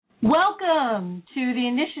Welcome to the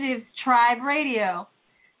Initiative's Tribe Radio.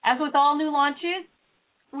 As with all new launches,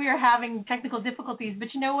 we are having technical difficulties, but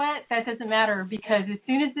you know what? That doesn't matter because as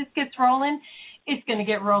soon as this gets rolling, it's going to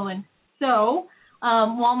get rolling. So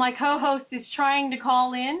while my co-host is trying to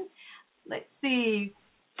call in, let's see.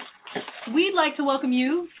 We'd like to welcome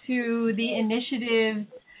you to the Initiative's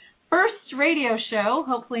first radio show,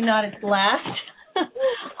 hopefully not its last.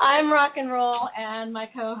 I'm Rock and Roll, and my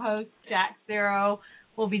co-host, Jack Zero,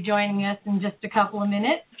 will be joining us in just a couple of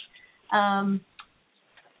minutes.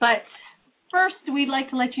 But first, we'd like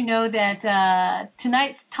to let you know that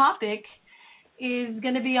tonight's topic is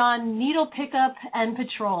going to be on needle pickup and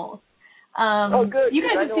patrols. Oh, good. You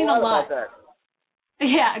guys have seen a lot. About that.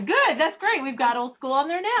 Yeah, good. That's great. We've got old school on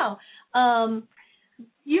there now.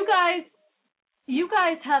 You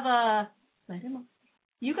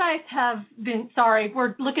guys have been, sorry,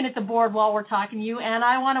 we're looking at the board while we're talking to you, and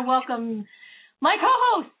I want to welcome my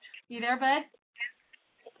co-host. You there, bud?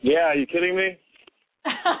 Yeah, are you kidding me?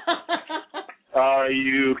 Are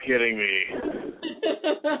you kidding me?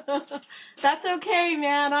 That's okay,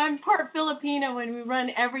 man. I'm part Filipino and we run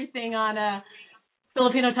everything on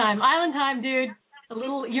Filipino time. Island time, dude.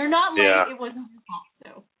 You're not late. Yeah. It wasn't your fault,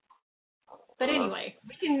 so. But anyway,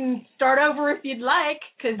 we can start over if you'd like,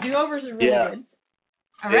 because do-overs are really good.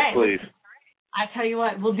 All right. Please. I tell you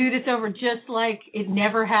what, we'll do this over just like it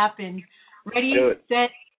never happened. Ready, set,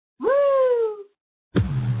 woo!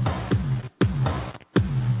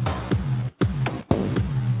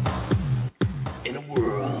 In a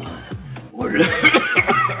world where...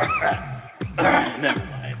 Never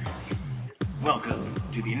mind. Welcome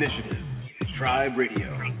to the Initiative Tribe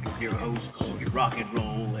Radio with your hosts, Rock and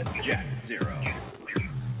Roll and Jack Zero.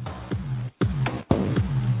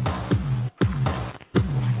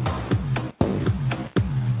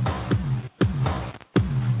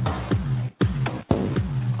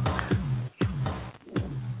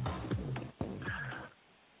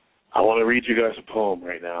 I want to read you guys a poem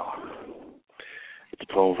right now. It's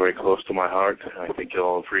a poem very close to my heart, and I think you'll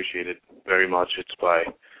all appreciate it very much. It's by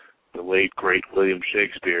the late, great William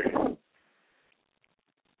Shakespeare.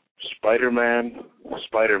 Spider-Man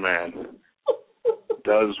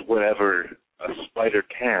does whatever a spider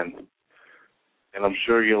can, and I'm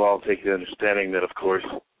sure you'll all take the understanding that, of course,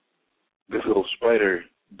 this little spider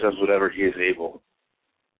does whatever he is able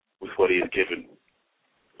with what he is given,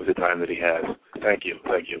 with the time that he has. Thank you.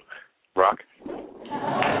 Rock?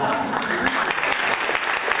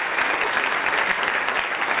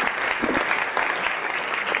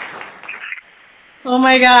 Oh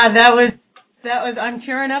my God, that was. I'm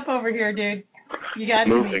tearing up over here, dude. You got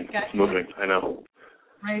moving. It's moving. I know.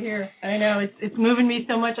 Right here. I know. It's moving me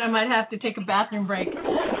so much I might have to take a bathroom break.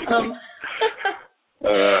 All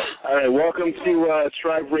right, welcome to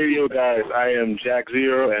Tribe Radio, guys. I am Jack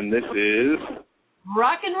Zero, and this is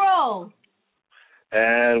Rock and Roll.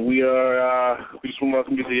 And we just want to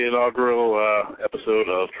welcome you to the inaugural episode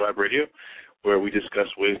of Tribe Radio, where we discuss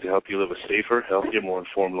ways to help you live a safer, healthier, more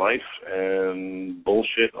informed life, and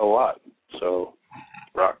bullshit a lot. So,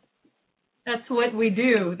 Rock. That's what we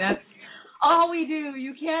do. That's all we do.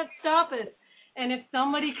 You can't stop it. And if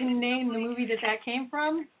somebody can name the movie that came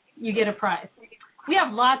from, you get a prize. We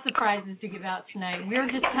have lots of prizes to give out tonight. We're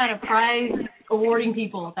just kind of prize awarding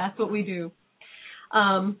people. That's what we do.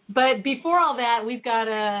 But before all that, we've got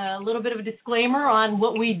a little bit of a disclaimer on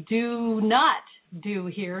what we do not do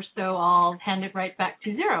here, so I'll hand it right back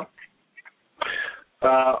to Zero.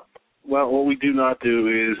 Well, what we do not do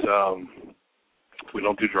is we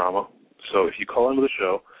don't do drama. So if you call into the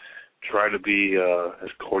show, try to be as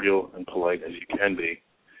cordial and polite as you can be.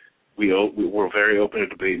 We're very open to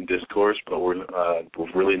debate and discourse, but we're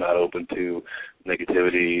really not open to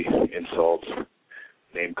negativity, insults,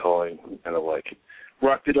 name calling, and the like.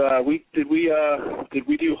 Rock, did we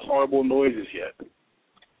do horrible noises yet?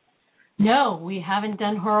 No, we haven't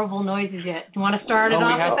done horrible noises yet. Do you want to start it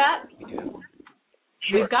off with that?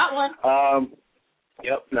 Sure. We've got one.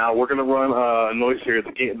 Yep. Now we're gonna run a noise here.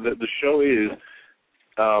 The show is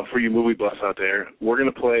for you movie buffs out there. We're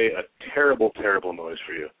gonna play a terrible, terrible noise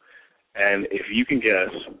for you, and if you can guess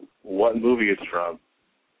what movie it's from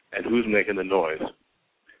and who's making the noise,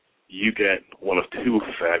 you get one of two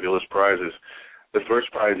fabulous prizes. The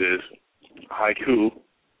first prize is haiku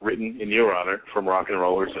written in your honor from Rock and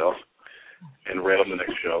Roll herself and read on the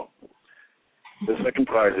next show. The second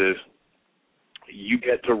prize is you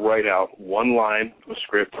get to write out one line of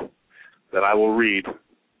script that I will read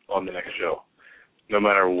on the next show. No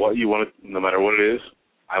matter what you want, no matter what it is,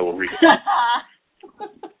 I will read it.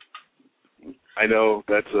 I know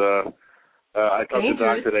that's I talked to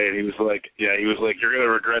Doc today, and he was like, you're gonna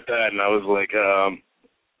regret that, and I was like,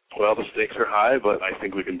 well, the stakes are high, but I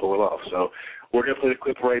think we can pull it off. So we're going to play the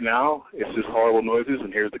clip right now. It's just horrible noises,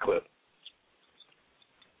 and here's the clip.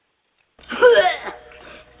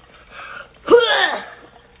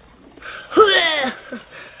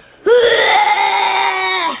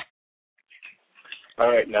 All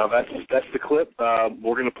right, now that's the clip.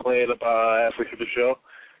 We're going to play it about halfway through the show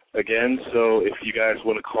again. So if you guys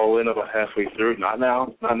want to call in about halfway through, not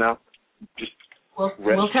now, just rest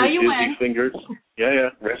we'll tell your you busy when. fingers. Yeah,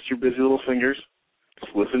 rest your busy little fingers.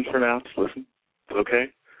 Just listen for now. Just listen. It's okay.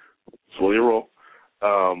 Slowly roll.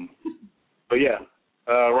 But yeah,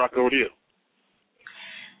 Rock, over to you.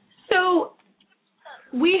 So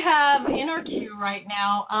we have in our queue right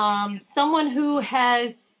now someone who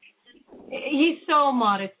he's so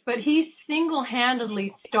modest, but he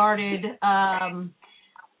single-handedly started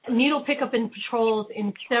needle pickup and patrols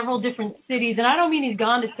in several different cities. And I don't mean he's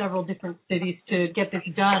gone to several different cities to get this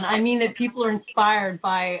done. I mean that people are inspired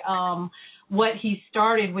by what he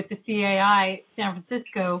started with the CAI San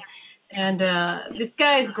Francisco. And this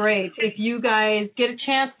guy is great. If you guys get a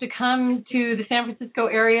chance to come to the San Francisco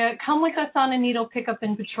area, come with us on a needle pickup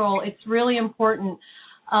and patrol. It's really important.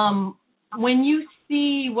 When you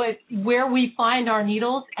see where we find our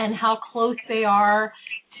needles and how close they are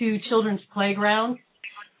to children's playgrounds,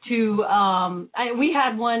 we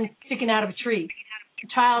had one sticking out of a tree,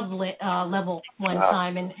 child level one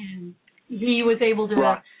time, and he was able to.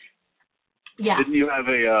 Rock. Yeah. Didn't you have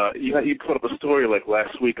you put up a story like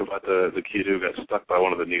last week about the kid who got stuck by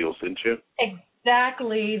one of the needles, didn't you?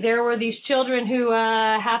 Exactly. There were these children who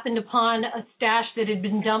happened upon a stash that had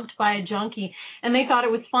been dumped by a junkie, and they thought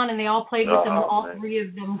it was fun, and they all played with them. All three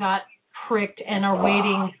of them got pricked and are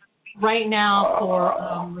waiting right now for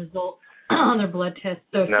results on their blood tests.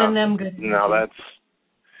 So send them good news. Now that's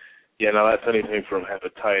anything from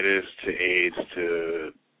hepatitis to AIDS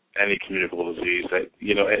to any communicable disease. That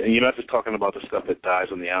and you're not just talking about the stuff that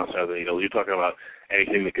dies on the outside of the needle. You're talking about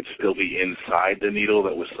anything that could still be inside the needle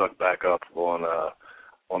that was sucked back up when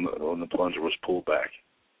the plunger was pulled back.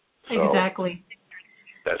 So exactly.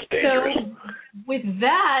 That's dangerous. So with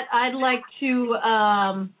that, I'd like to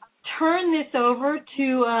turn this over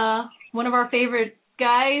to one of our favorite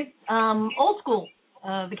guys, Old School,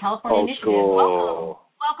 the California Initiative.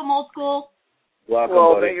 Welcome, Old School. Welcome,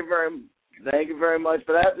 well, buddy. Thank you very much.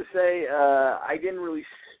 But I have to say, I didn't really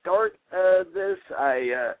start this.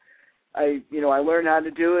 I learned how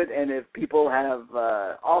to do it, and if people have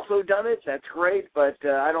also done it, that's great. But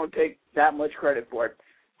I don't take that much credit for it.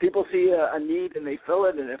 People see a need and they fill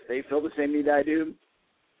it, and if they fill the same need I do,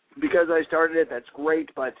 because I started it, that's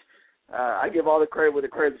great. But I give all the credit where the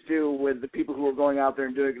credit's due with the people who are going out there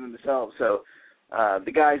and doing it themselves. So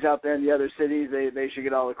the guys out there in the other cities, they should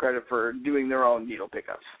get all the credit for doing their own needle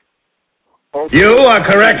pickups. You are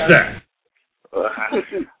correct, sir. Well,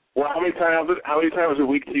 how many times a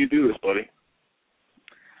week do you do this, buddy?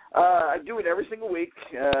 I do it every single week.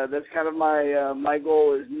 That's kind of my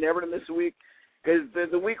goal is never to miss a week, because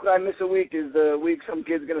the week I miss a week is the week some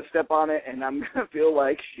kid's going to step on it and I'm going to feel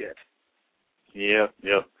like shit. Yeah.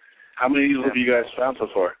 How many needles have you guys found so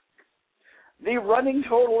far? The running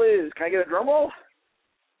total is, can I get a drum roll?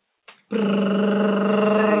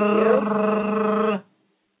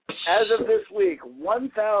 As of this week,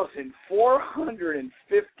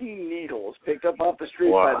 1,450 needles picked up off the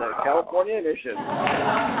street by the California Initiative.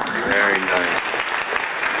 Very nice.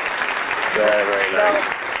 Very nice.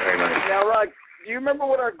 Very nice. Now, Rock, do you remember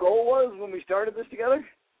what our goal was when we started this together?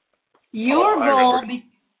 Your goal,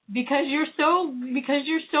 because you're so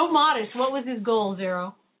modest. What was his goal,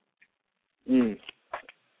 Zero?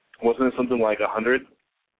 Wasn't it something like 100?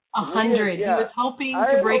 100. Yeah. He was hoping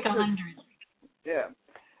to break 100. Yeah.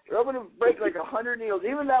 We're hoping to break like 100 needles.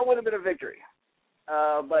 Even that would have been a victory.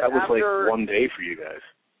 But that was after, like one day for you guys.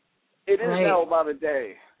 It is now about a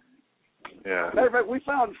day. Yeah. Matter of fact, we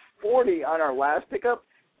found 40 on our last pickup,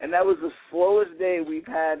 and that was the slowest day we've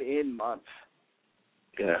had in months.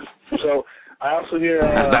 Yeah. So I also hear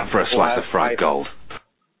that for a slice of fried gold.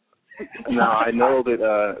 No, I know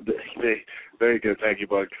that. Very good, thank you,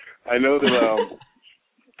 Buck. I know that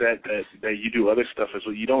that you do other stuff as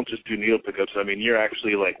well. You don't just do needle pickups. I mean, you're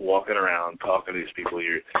actually like walking around talking to these people.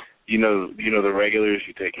 You know the regulars.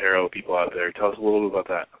 You take care of people out there. Tell us a little bit about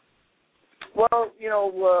that. Well,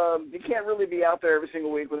 you can't really be out there every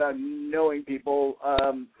single week without knowing people.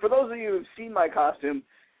 For those of you who've seen my costume,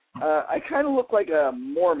 I kind of look like a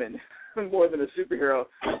Mormon more than a superhero,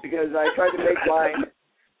 because I tried to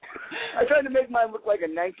make mine look like a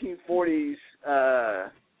 1940s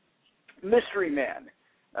mystery man.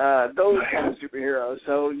 Those kind of superheroes.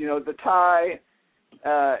 So, the tie,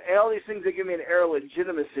 and all these things that give me an air of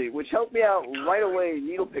legitimacy, which helped me out right away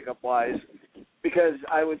needle pickup-wise, because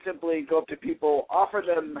I would simply go up to people, offer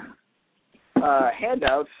them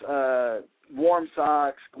handouts, warm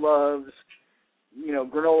socks, gloves,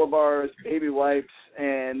 granola bars, baby wipes,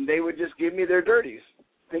 and they would just give me their dirties,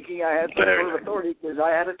 thinking I had some sort of authority because I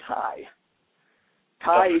had a tie.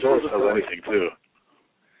 Tie equals authority. Anything too.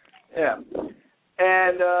 Yeah,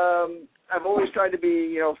 and I've always tried to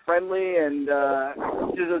be, friendly and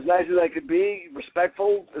just as nice as I could be,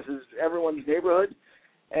 respectful. This is everyone's neighborhood,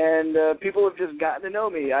 and people have just gotten to know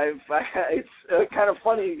me. It's kind of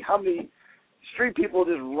funny how many street people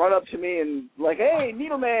just run up to me and like, "Hey,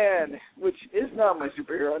 Needleman," which is not my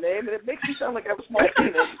superhero name, and it makes me sound like I have a small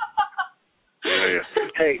penis. Yeah.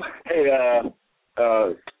 Hey,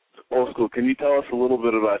 old school. Can you tell us a little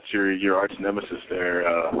bit about your arch nemesis there?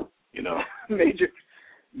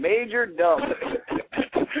 Major Dump.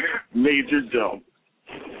 Major Dump.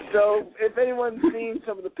 So, if anyone's seen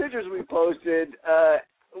some of the pictures we posted,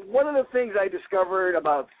 one of the things I discovered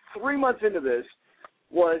about 3 months into this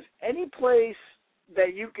was any place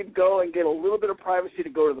that you could go and get a little bit of privacy to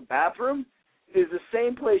go to the bathroom is the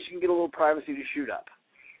same place you can get a little privacy to shoot up.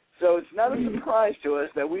 So it's not a surprise to us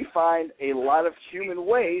that we find a lot of human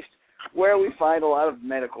waste where we find a lot of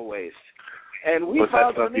medical waste. And we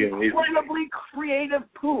found some incredibly creative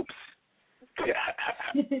poops. Yeah.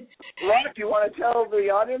 Rock, do you want to tell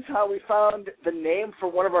the audience how we found the name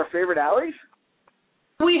for one of our favorite alleys?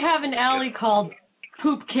 We have an alley called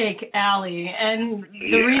Poop Cake Alley, and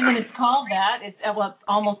the reason it's called that, it's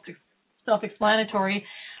almost self-explanatory.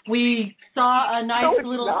 We saw a nice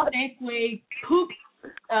little Safeway poop.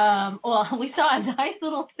 We saw a nice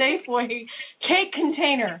little Safeway cake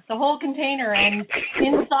container, the whole container, and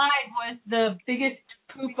inside was the biggest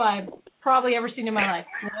poop I've probably ever seen in my life.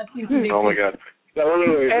 Oh my God! That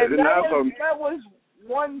was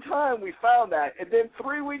one time we found that, and then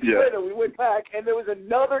 3 weeks later we went back and there was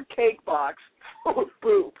another cake box full of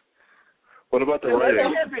poop. What about the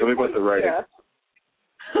writing? Tell me about the writing. Yeah.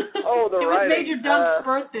 Oh, the writing. It was Major Dump's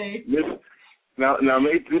birthday. Now,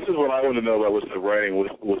 this is what I want to know about with the writing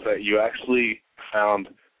was that you actually found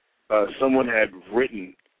someone had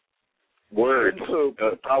written words,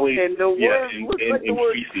 probably and the word in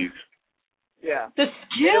feces. Yeah. The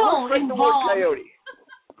skill involved. The word coyote.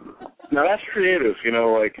 Now that's creative,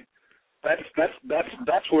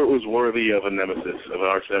 that's where it was worthy of a nemesis, of an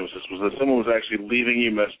arch nemesis, was that someone was actually leaving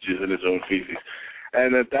you messages in his own feces.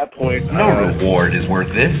 And at that point, no reward is worth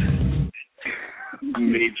this.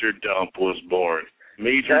 Major Dump was born.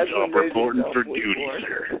 Major Dump reporting for duty,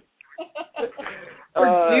 sir.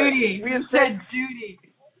 For duty. We have said duty.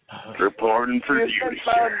 Reporting for duty, sir. We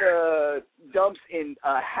found dumps in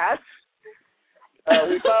hats.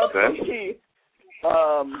 We found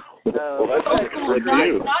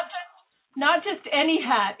not just any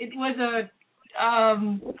hat. It was a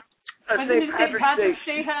St. Patrick's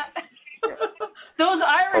Day hat. Those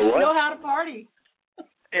Irish know how to party.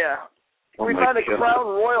 Yeah. We found a Crown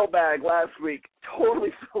Royal bag last week, totally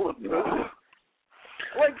full of poop.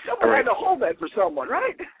 Like someone had to hold that for someone,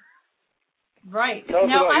 right? Right. Tell us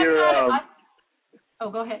about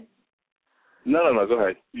your. Go ahead. No, go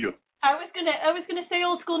ahead. You. I was gonna say,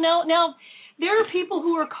 old school. Now, there are people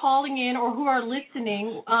who are calling in or who are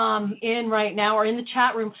listening in right now or in the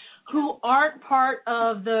chat room who aren't part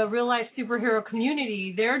of the real life superhero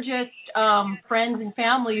community. They're just friends and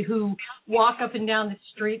family who walk up and down the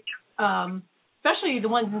street, especially the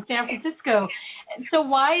ones in San Francisco. So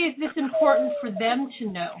why is this important for them to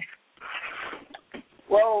know?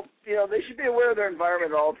 Well, they should be aware of their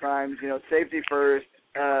environment at all times. Safety first.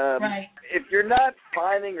 Right. If you're not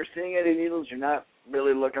finding or seeing any needles, you're not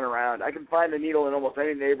really looking around. I can find a needle in almost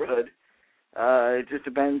any neighborhood. It just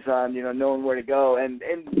depends on, knowing where to go. And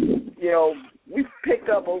we've picked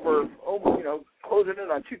up over closing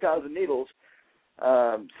in on 2,000 needles.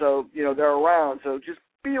 So, they're around. So just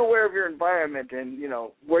be aware of your environment and,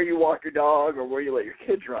 where you walk your dog or where you let your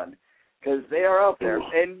kids run, because they are out there.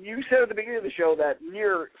 And you said at the beginning of the show that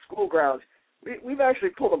near school grounds, we've actually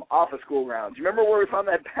pulled them off of school grounds. You remember where we found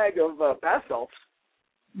that bag of bath salts?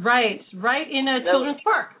 Right in a children's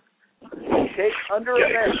park. Take under a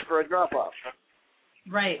bench for a drop-off.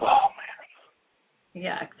 Right. Oh, man.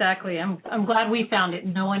 Yeah, exactly. I'm glad we found it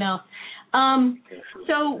and no one else.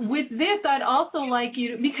 So with this, I'd also like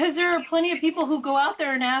you to, because there are plenty of people who go out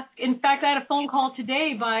there and ask. In fact, I had a phone call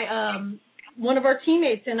today by one of our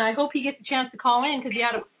teammates, and I hope he gets a chance to call in because he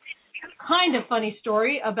had a kind of funny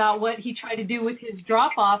story about what he tried to do with his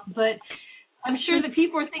drop-off. But I'm sure that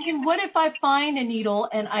people are thinking, what if I find a needle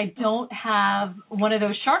and I don't have one of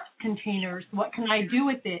those sharps containers? What can I do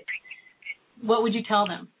with it? what would you tell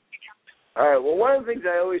them? All right, well, one of the things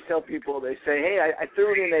I always tell people, they say, hey, I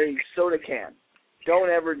threw it in a soda can. Don't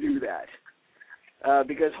ever do that.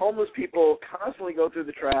 Because homeless people constantly go through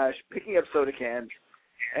the trash, picking up soda cans,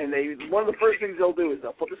 and one of the first things they'll do is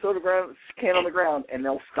they'll put the soda can on the ground and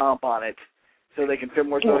they'll stomp on it so they can fit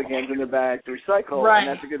more soda cans in their bag to recycle, and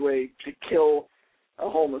that's a good way to kill a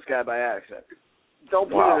homeless guy by accident. Don't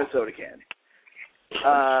put it in a soda can.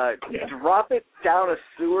 Drop it down a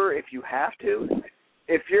sewer if you have to.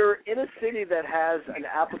 If you're in a city that has an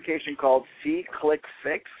application called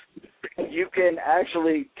SeeClickFix, you can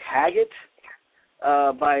actually tag it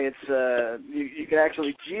by its. You can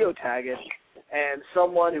actually geotag it, and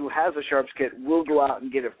someone who has a Sharps kit will go out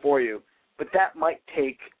and get it for you. But that might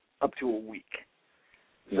take up to a week,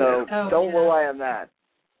 so don't rely on that.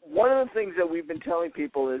 One of the things that we've been telling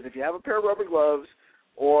people is if you have a pair of rubber gloves,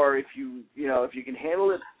 or if you can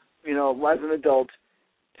handle it, as an adult,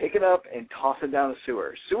 take it up and toss it down a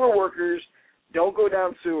sewer. Sewer workers don't go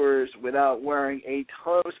down sewers without wearing a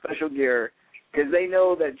ton of special gear because they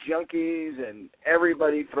know that junkies and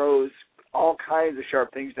everybody throws all kinds of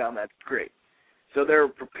sharp things down that grate. So they're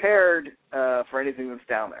prepared for anything that's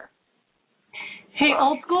down there. Hey,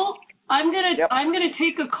 Old School, I'm gonna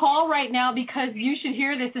take a call right now because you should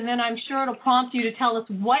hear this, and then I'm sure it'll prompt you to tell us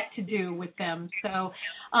what to do with them. So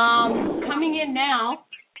coming in now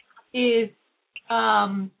is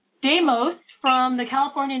Damos from the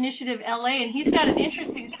California Initiative LA, and he's got an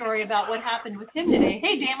interesting story about what happened with him today.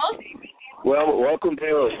 Hey, Damos. Well, welcome,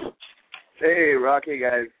 Damos. Hey, Rocky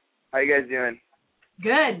guys. How you guys doing?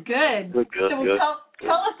 Good. Good. So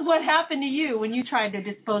tell us what happened to you when you tried to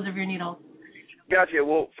dispose of your needles. Gotcha.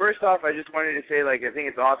 Well, first off, I just wanted to say, I think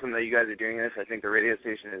it's awesome that you guys are doing this. I think the radio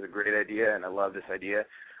station is a great idea, and I love this idea.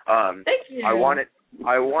 Thank you. I wanted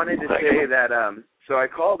to say that, so I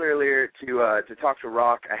called earlier to talk to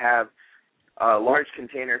Rock. I have a large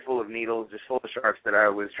container full of needles, just full of sharps that I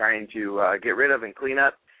was trying to get rid of and clean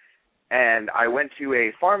up. And I went to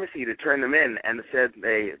a pharmacy to turn them in, and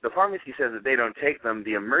the pharmacy says that they don't take them.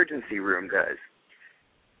 The emergency room does.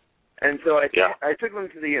 And so I took them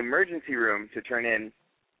to the emergency room to turn in,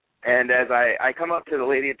 and as I come up to the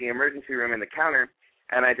lady at the emergency room in the counter,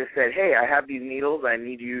 and I just said, hey, I have these needles. I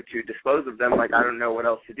need you to dispose of them. I don't know what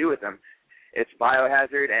else to do with them. It's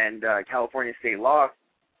biohazard, and California state law,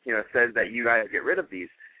 says that you guys get rid of these.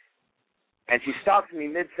 And she stops me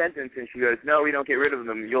mid-sentence, and she goes, no, we don't get rid of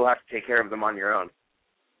them. You'll have to take care of them on your own.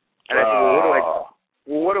 And I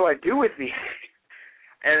said, what do I do with these?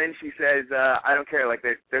 And then she says, I don't care,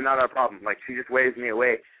 they're not our problem. She just waves me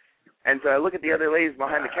away. And so I look at the other ladies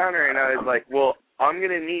behind the counter, and I was like, well, I'm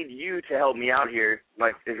going to need you to help me out here.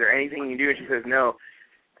 Is there anything you can do? And she says, no.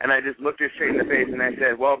 And I just looked her straight in the face, and I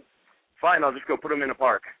said, well, fine, I'll just go put them in a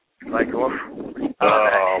park. My God.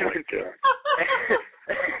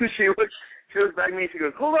 She looks back at me, she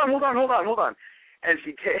goes, hold on. And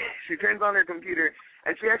she turns on her computer,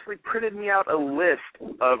 and she actually printed me out a list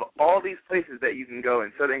of all these places that you can go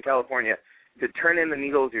in Southern California to turn in the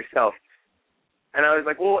needles yourself. And I was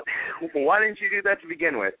like, well, why didn't you do that to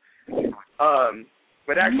begin with?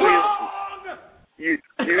 But actually, you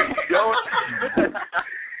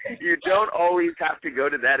don't always have to go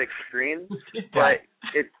to that extreme. But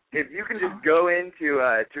if you can just go into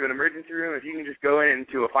to an emergency room, if you can just go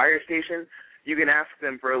into a fire station, you can ask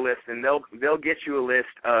them for a list, and they'll get you a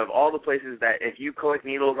list of all the places that if you collect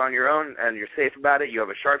needles on your own and you're safe about it, you have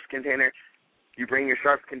a sharps container, you bring your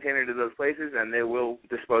sharps container to those places, and they will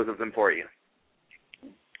dispose of them for you.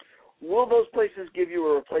 Will those places give you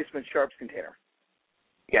a replacement sharps container?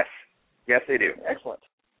 Yes. Yes, they do. Excellent.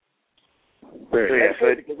 Very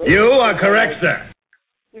good. You are correct, sir.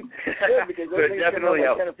 Good, because those things definitely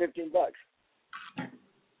like helps. $10 or $15.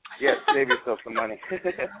 Yes, save yourself some money.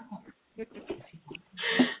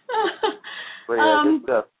 But good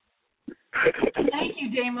stuff. Thank you,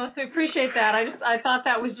 Damos. I appreciate that. I thought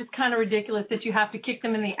that was just kind of ridiculous that you have to kick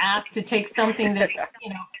them in the ass to take something that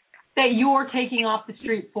that you're taking off the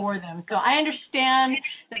street for them. So I understand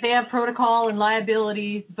that they have protocol and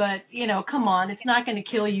liabilities, but come on, it's not going to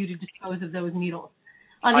kill you to dispose of those needles.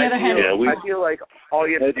 On the other hand, I feel like all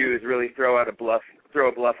you have to do is really throw a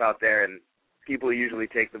bluff out there, and people usually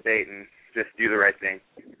take the bait and just do the right thing.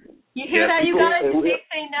 You hear that, you guys? If they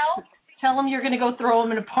say no, tell them you're going to go throw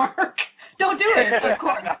them in a park. Don't do it, of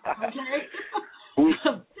course. Okay?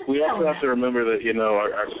 We also have to remember that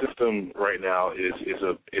our system right now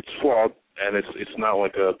it's flawed, and it's not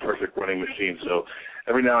like a perfect running machine. So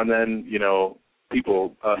every now and then,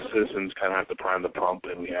 people, us citizens, kind of have to prime the pump,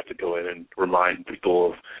 and we have to go in and remind people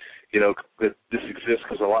of that this exists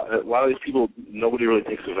because a lot of these people, nobody really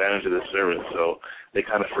takes advantage of this service, so they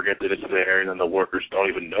kind of forget that it's there, and then the workers don't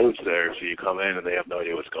even know it's there, so you come in and they have no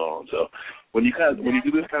idea what's going on. So when you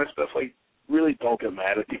do this kind of stuff, like, really don't get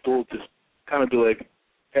mad at people. Just kind of be like,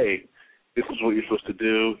 hey, this is what you're supposed to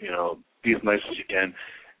do. Be as nice as you can.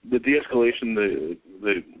 The de-escalation,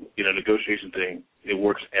 the negotiation thing, it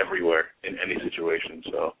works everywhere in any situation.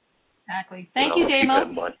 So exactly. Thank you, Damos. Keep that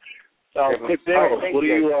in mind. Hey, Damos, what do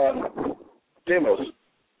you, Damos?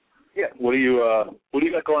 Yeah. What do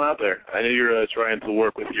you got going out there? I know you're trying to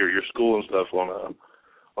work with your school and stuff on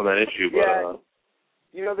that issue, but. Yeah.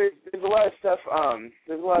 There's a lot of stuff.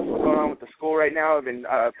 There's a lot of stuff going on with the school right now. I've been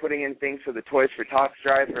putting in things for the Toys for Tots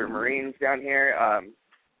drive for Marines down here.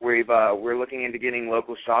 We're looking into getting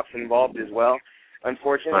local shops involved as well.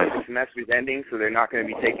 Unfortunately, the semester's ending, so they're not going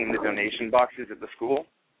to be taking the donation boxes at the school.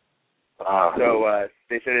 So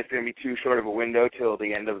they said it's going to be too short of a window till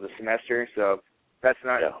the end of the semester. So that's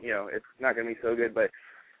not, it's not going to be so good. But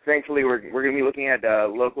thankfully, we're going to be looking at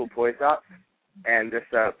local toy shops and just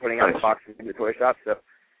putting out boxes in the toy shops, so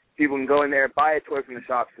people can go in there, buy a toy from the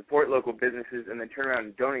shop, support local businesses, and then turn around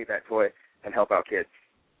and donate that toy and help out kids.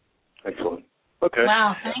 Excellent. Okay.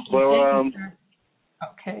 Wow, thank you. Well, thank you, sir.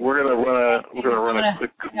 Okay. We're gonna run a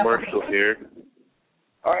quick commercial here.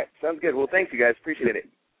 All right, sounds good. Well, thanks, you guys. Appreciate it.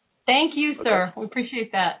 Thank you, sir. We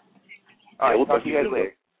appreciate that. All right, we'll talk to you guys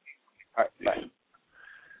later. All right, bye.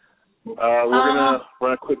 We're gonna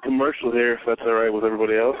run a quick commercial here, if that's all right with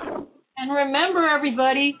everybody else. And remember,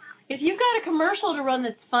 everybody, if you've got a commercial to run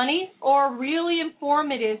that's funny or really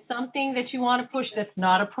informative, something that you want to push that's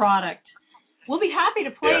not a product, we'll be happy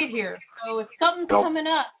to play it here. So if something's coming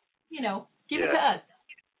up, give it to us.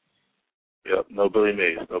 Yep, no Billy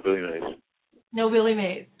Mays. No Billy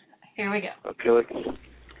Mays. Here we go. Okay, like.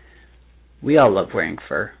 We all love wearing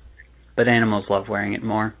fur, but animals love wearing it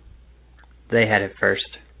more. They had it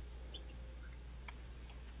first.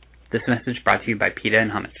 This message brought to you by PETA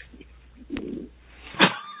and Hummus.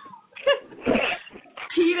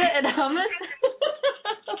 PETA and Hummus?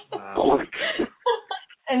 Wow.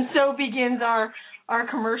 And so begins our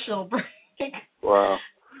commercial break. Wow.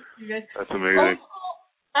 That's amazing.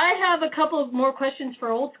 I have a couple of more questions for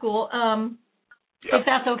Old School, if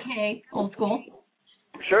that's okay, Old School.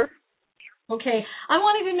 Sure. Okay. I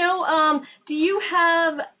wanted to know, do you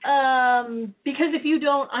have, because if you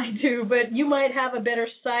don't, I do, but you might have a better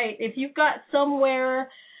site. If you've got somewhere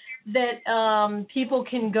that people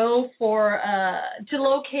can go for to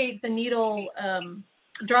locate the needle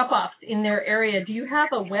drop-offs in their area, do you have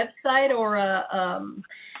a website or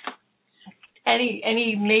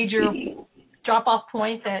any major drop-off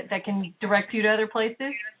point that can direct you to other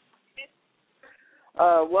places?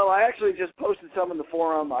 Well, I actually just posted some in the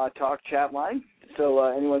forum talk chat line, so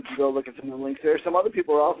anyone can go look at some of the links there. Some other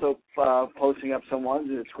people are also posting up some ones,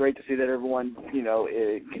 and it's great to see that everyone,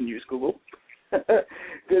 can use Google.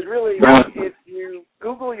 Because really, if you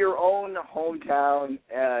Google your own hometown,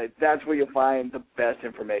 that's where you'll find the best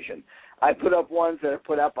information. I put up ones that are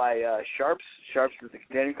put out by Sharps. Sharps is the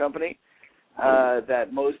container company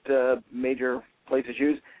that most major places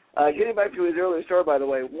use. Getting back to his earlier story, by the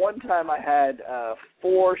way, one time I had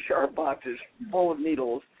 4 Sharp boxes full of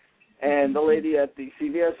needles, and the lady at the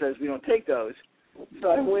CVS says, we don't take those. So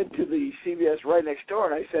I went to the CVS right next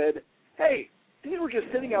door, and I said, hey, these were just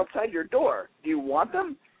sitting outside your door. Do you want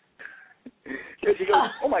them? And she goes,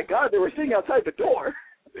 oh, my God, they were sitting outside the door.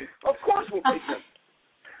 Of course we'll take them.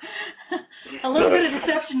 A little bit of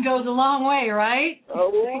deception goes a long way, right? A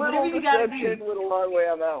little deception went a long way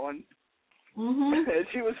on that one. Mm-hmm. And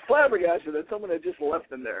she was flabbergasted that someone had just left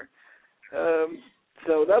them there.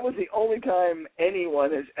 So that was the only time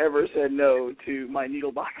anyone has ever said no to my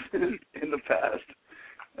needle boxes in the past.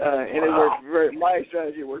 And it worked my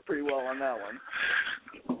strategy worked pretty well on that one.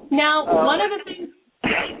 Now, one of the things...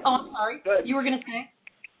 Oh, I'm sorry. You were going to say?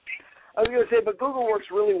 I was going to say, but Google works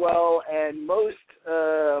really well, and most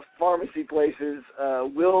pharmacy places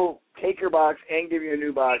will take your box and give you a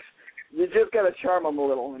new box. You just got to charm them a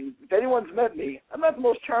little. And if anyone's met me, I'm not the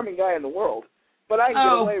most charming guy in the world, but I can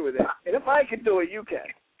get away with it. And if I can do it, you can.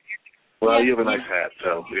 Well, you have a nice hat,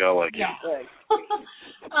 so we all like you.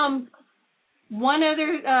 One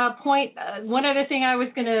other point, one other thing I was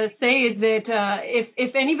going to say is that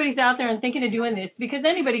if anybody's out there and thinking of doing this, because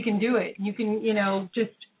anybody can do it, you can,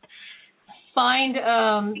 just find,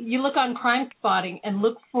 you look on Crime Spotting and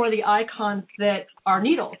look for the icons that are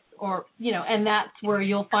needles. Or, and that's where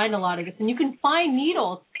you'll find a lot of this. And you can find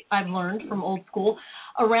needles, I've learned from Old School,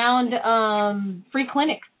 around free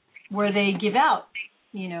clinics where they give out,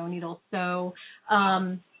 needles. So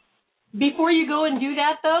before you go and do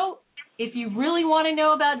that, though, if you really want to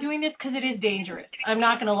know about doing this, because it is dangerous. I'm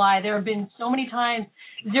not going to lie. There have been so many times,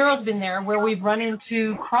 Zero's been there, where we've run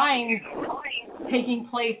into crimes taking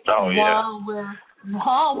place while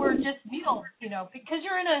we're just needles, because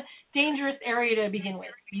you're in a dangerous area to begin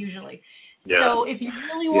with, usually. Yeah. So if you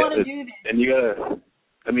really want to do this. And you got to,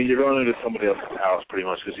 you're going into somebody else's house pretty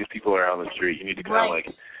much, because these people are out on the street. You need to kind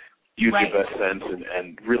of use your best sense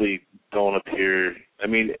and really don't appear. I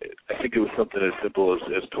think it was something as simple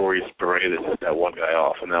as Tori's beret that set that one guy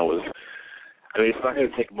off, and that was. It's not going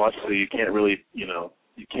to take much, so you can't really, you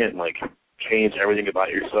can't change everything about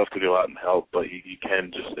yourself to go out and help, but you can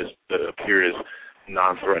just appear as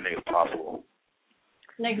non-threatening as possible.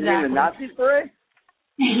 Exactly. You mean the Nazi beret?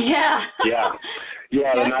 Yeah,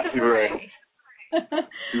 the Nazi beret.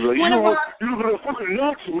 He's like, you're a fucking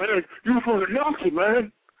Nazi, man. You're a fucking Nazi,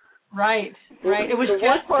 man. Right. It was the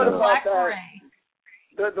just part the about black that,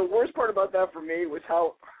 beret. The worst part about that for me was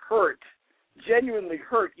how genuinely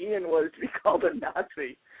hurt Ian was to be called a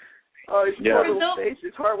Nazi. Oh, his poor little face,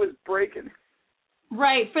 his heart was breaking.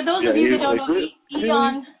 Right. For those of you that don't know,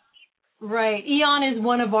 Eon... Right. Eon is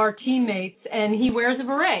one of our teammates, and he wears a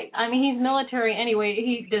beret. He's military anyway.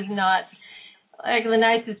 He does not, the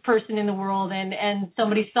nicest person in the world, and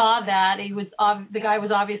somebody saw that. The guy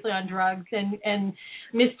was obviously on drugs and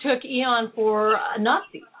mistook Eon for a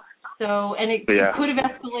Nazi. So, and it could have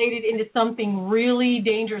escalated into something really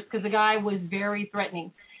dangerous because the guy was very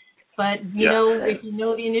threatening. But, if you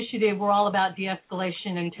know the initiative, we're all about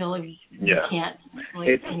de-escalation until you can't.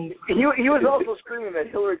 He was also screaming that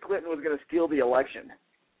Hillary Clinton was going to steal the election.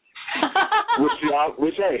 which she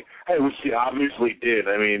obviously did.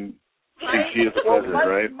 She is the president,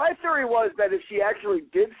 right? My theory was that if she actually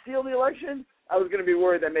did steal the election, I was going to be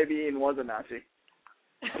worried that maybe Ian was a Nazi.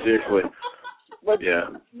 Seriously. But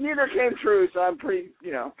neither came true, so I'm pretty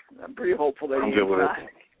hopeful that I'm good with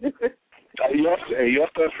it. You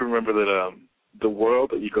have to remember that the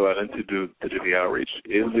world that you go out into to do the outreach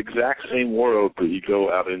is the exact same world that you go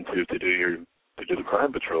out into to do the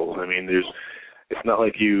crime patrols. It's not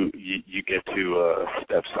like you get to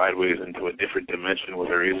step sideways into a different dimension where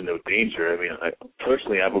there is no danger. I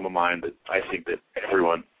personally have on my mind that I think that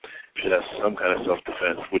everyone should have some kind of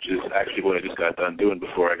self-defense, which is actually what I just got done doing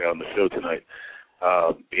before I got on the show tonight.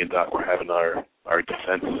 Me and Doc were having our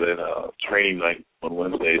defense and training night on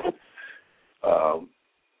Wednesdays.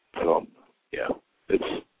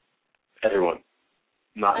 It's everyone.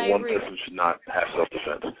 Not one person should not have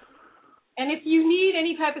self-defense. And if you need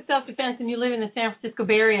any type of self-defense and you live in the San Francisco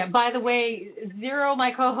Bay Area, by the way, Zero,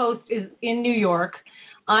 my co-host, is in New York.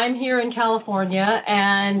 I'm here in California,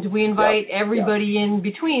 and we invite everybody in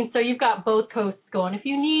between. So you've got both coasts going. If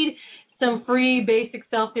you need some free basic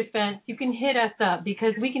self-defense, you can hit us up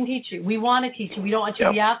because we can teach you. We want to teach you. We don't want you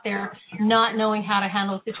to be out there not knowing how to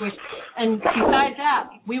handle a situation. And besides that,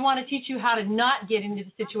 we want to teach you how to not get into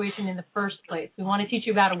the situation in the first place. We want to teach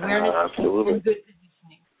you about awareness and good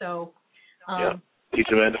positioning. So, teach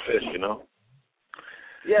a man to fish,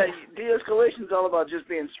 Yeah, de-escalation is all about just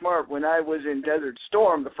being smart. When I was in Desert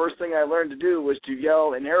Storm, the first thing I learned to do was to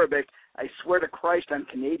yell in Arabic, "I swear to Christ, I'm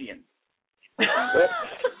Canadian."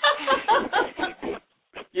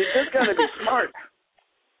 You just got to be smart.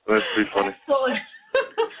 That's pretty funny.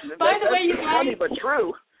 By the way, you guys, funny but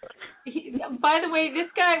true. By the way,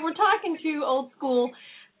 this guy we're talking to, old school,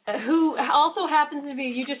 who also happens to be,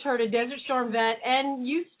 you just heard, a Desert Storm vet and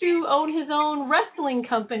used to own his own wrestling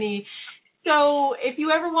company. So if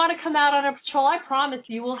you ever want to come out on a patrol, I promise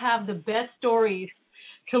you will have the best stories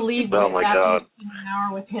to leave with after you spend an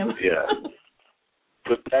hour with him. Yeah.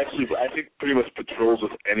 But actually, I think pretty much patrols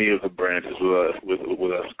with any of the branches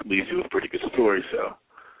with us leaves you with pretty good stories. So.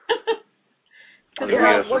 One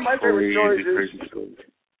of my favorite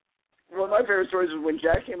stories is when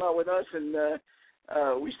Jack came out with us and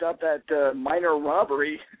we stopped at minor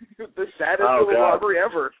robbery, the saddest little robbery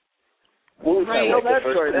ever. What was that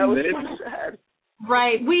story? That was so sad.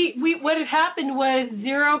 Right. We what had happened was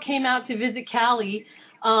Zero came out to visit Callie.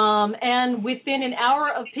 And within an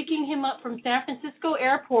hour of picking him up from San Francisco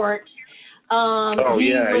Airport, he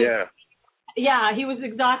was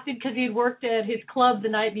exhausted because he had worked at his club the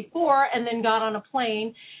night before and then got on a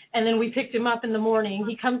plane, and then we picked him up in the morning.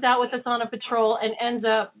 He comes out with us on a patrol and ends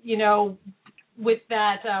up, with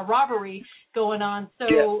that robbery going on.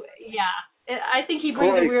 So, I think he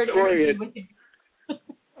brings a weird energy with him.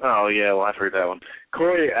 Oh, yeah, well, I've heard that one.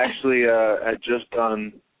 Corey actually had just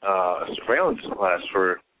done a surveillance class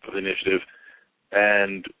for the initiative,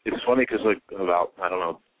 and it's funny because about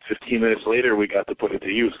 15 minutes later we got to put it to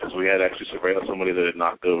use because we had actually surveilled somebody that had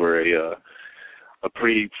knocked over a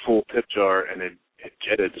pretty full tip jar and it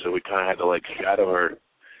jetted, so we kind of had to shadow her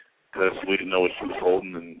because we didn't know what she was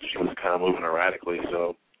holding, and she was kind of moving erratically.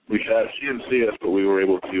 So she didn't see us, but we were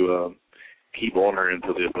able to keep on her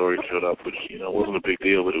until the authorities showed up, which, wasn't a big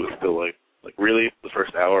deal, but it was still like really, the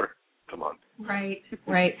first hour? Come on. Right.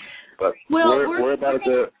 But we're about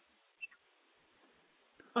to...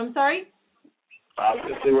 I'm sorry? I was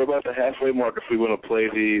going to say we're about the halfway mark if we want to play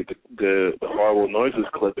the Horrible Noises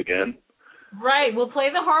clip again. Right. We'll play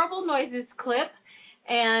the Horrible Noises clip.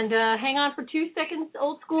 And hang on for 2 seconds,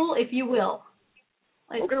 Old School, if you will.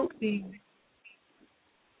 Let's see.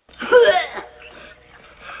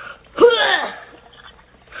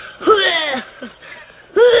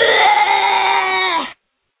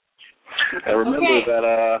 And remember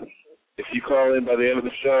that if you call in by the end of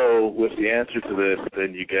the show with the answer to this,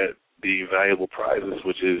 then you get the valuable prizes,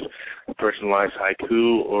 which is a personalized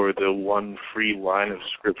haiku or the one free line of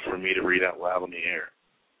script for me to read out loud on the air.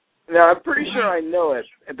 Now, I'm pretty sure I know it,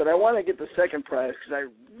 but I want to get the second prize because I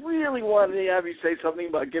really want to have you say something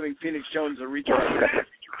about giving Phoenix Jones a retry.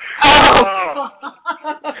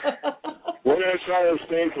 We're going to try to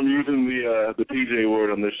abstain from using the PJ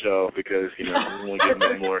word on this show because, we don't want to give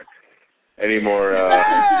them any more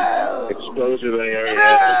exposure than they already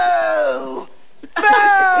have.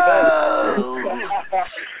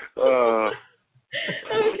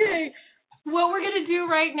 Okay. What we're going to do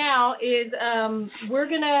right now is we're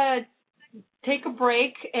going to take a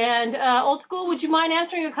break. And, Old School, would you mind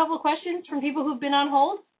answering a couple of questions from people who've been on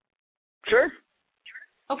hold? Sure.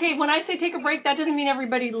 Okay, when I say take a break, that doesn't mean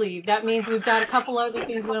everybody leave. That means we've got a couple other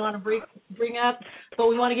things we want to bring up, but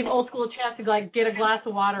we want to give Old School a chance to get a glass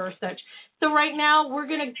of water or such. So right now we're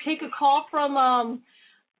going to take a call from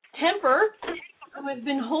Temper, who has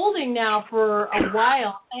been holding now for a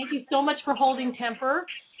while. Thank you so much for holding, Temper.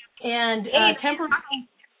 And Temper,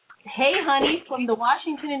 hey, honey, from the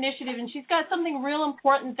Washington Initiative, and she's got something real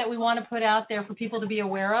important that we want to put out there for people to be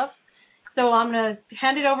aware of. So I'm going to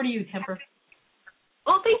hand it over to you, Temper.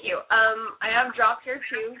 Well, thank you. I have Drop here,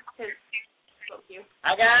 too. Thank you.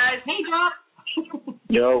 Hi, guys. Hey, Drop.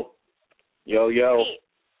 Yo. Hey.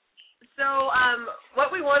 So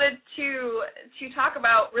what we wanted to talk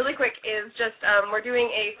about really quick is just we're doing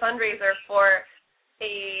a fundraiser for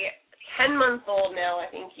a 10-month-old now, I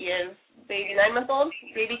think he is, baby 9-month-old,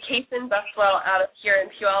 baby Kason Buswell out of here in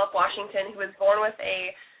Puyallup, Washington, who was born with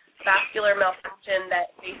a vascular malfunction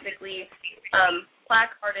that basically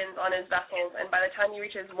plaque hardens on his vessels, and by the time he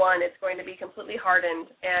reaches 1, it's going to be completely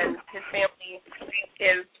hardened, and his family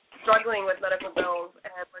is struggling with medical bills,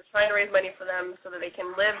 and we're trying to raise money for them so that they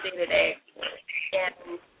can live day to day.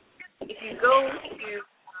 And if you go to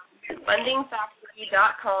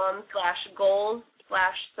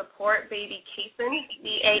fundingfactory.com/goals/support-baby-Kason,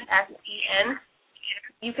 CASEN,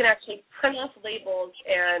 you can actually print off labels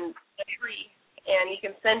and they're free. And you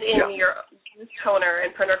can send in your used toner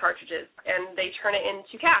and printer cartridges, and they turn it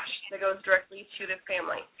into cash that goes directly to this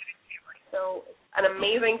family. So an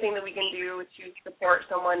amazing thing that we can do to support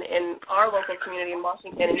someone in our local community in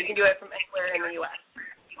Washington, and you can do it from anywhere in the U.S.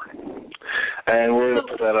 And we're going to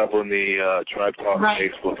put that up on the Tribe Talk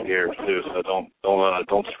Facebook here too. So don't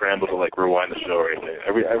scramble to rewind the show or anything.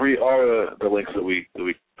 All the links that we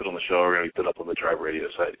put on the show are going to be put up on the Tribe Radio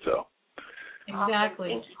site. So.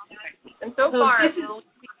 Exactly. And so far, the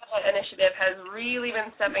initiative has really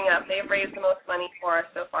been stepping up. They've raised the most money for us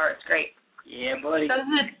so far. It's great. Yeah, buddy. So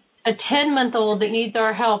a 10-month-old that needs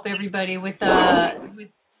our help, everybody, with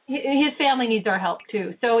his family needs our help,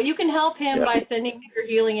 too. So you can help him by sending your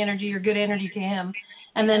healing energy, your good energy to him,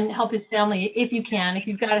 and then help his family if you can. If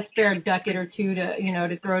you've got a spare ducat or two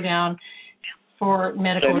to throw down for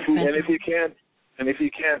medical expenses. And if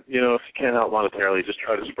you can't help monetarily, just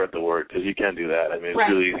try to spread the word, because you can do that. I mean, it's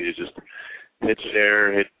really easy to just hit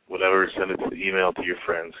share, hit whatever, send it to the email to your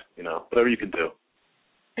friends, whatever you can do.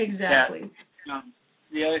 Exactly. Yeah.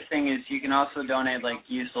 The other thing is you can also donate,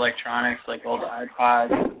 used electronics, like old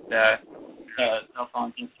iPods, cell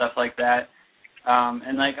phones and stuff like that.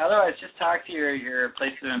 And, otherwise, just talk to your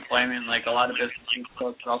place of employment. A lot of businesses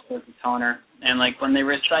close for all sorts of toner. And, when they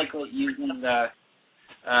recycle it using the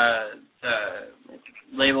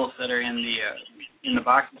labels that are in the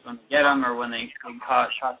boxes when they get them, or when they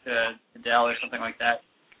talk to Dell or something like that,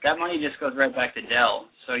 that money just goes right back to Dell.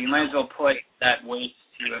 So you might as well put that waste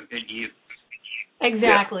to a good use.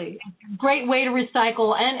 Exactly. Yeah. Great way to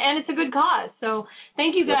recycle, and it's a good cause. So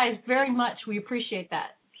thank you guys very much. We appreciate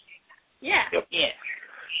that. Yeah. Yep. Yeah.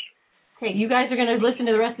 Okay, you guys are going to listen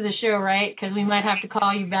to the rest of the show, right? Because we might have to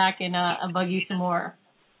call you back and bug you some more.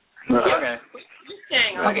 Okay.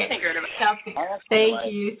 Okay. Thank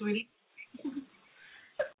you, sweetie.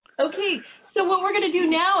 Okay, So what we're going to do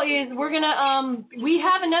now is we're going to, we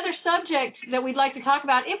have another subject that we'd like to talk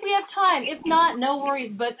about if we have time. If not, no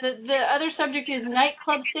worries. But the other subject is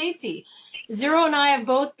nightclub safety. Zero and I have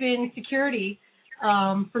both been security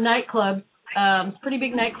for nightclubs, pretty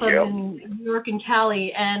big nightclubs in New York and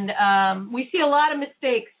Cali, and we see a lot of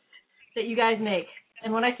mistakes that you guys make.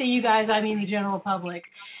 And when I say you guys, I mean the general public.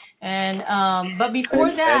 And but before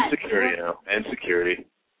that, and security now, and security.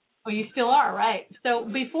 Well, you still are, right? So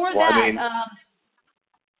before well, that, I mean,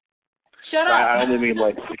 shut up. I only mean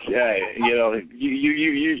like, you know,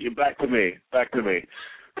 you back to me. Back to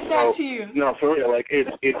you. No, for real, like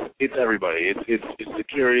it's everybody. It's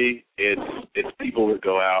security. It's people that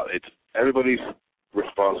go out. It's everybody's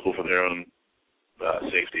responsible for their own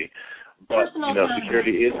safety. But Personal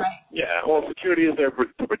security is security is there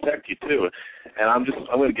to protect you too. And I'm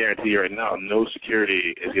going to guarantee you right now, no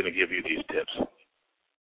security is going to give you these tips.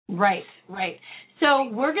 Right. So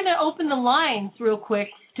we're going to open the lines real quick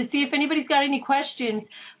to see if anybody's got any questions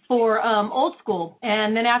for old school,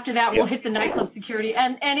 and then after that we'll hit the nightclub security.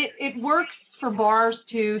 And it works for bars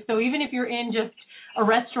too. So even if you're in just a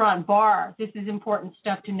restaurant bar, this is important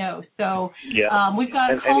stuff to know. So we've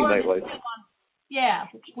got a caller.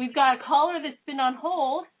 We've got a caller that's been on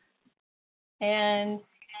hold. And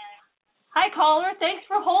hi, caller. Thanks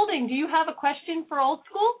for holding. Do you have a question for old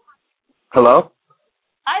school? Hello.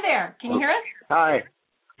 Hi there. Can you hear us? Hi.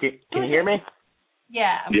 Can you hear me?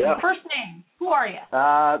 Yeah. First name. Who are you?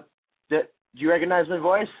 Do you recognize my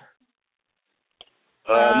voice?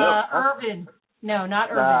 No. Irvin. No,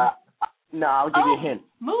 not Irvin. No, I'll give you a hint.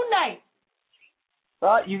 Moon Knight.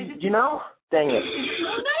 You know? Dang it. Is it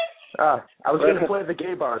Moon Knight? I was going to play the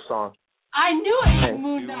Gay Bar song. I knew it was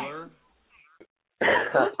Moon Knight.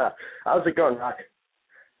 How's it going, Rock?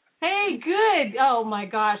 Hey, good. Oh, my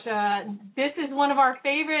gosh. This is one of our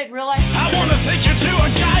favorite real life. I want to take you to a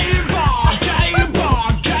gay bar.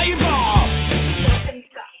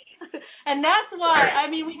 And that's why,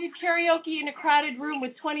 we did karaoke in a crowded room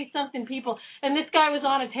with 20-something people, and this guy was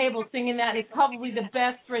on a table singing that. It's probably the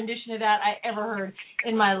best rendition of that I ever heard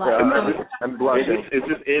in my life. I'm blushing. Is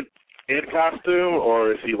this in costume,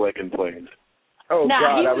 or is he like in planes? Oh,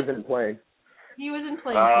 God, I was in planes. He was in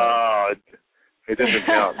planes. Oh, it doesn't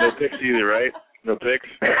count. No pics either, right? No pics?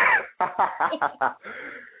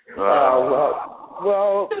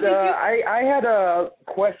 I had a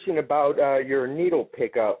question about your needle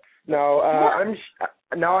pickup. Now,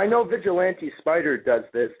 I know Vigilante Spider does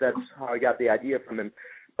this. That's how I got the idea from him.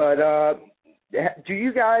 But do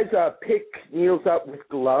you guys pick needles up with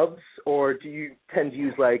gloves, or do you tend to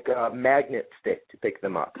use like a magnet stick to pick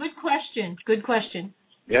them up? Good question.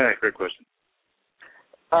 Yeah, great question.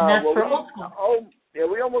 And that's for old school.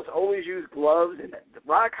 We almost always use gloves. And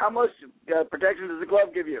Rock, how much protection does a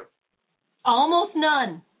glove give you? Almost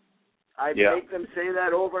none. I make them say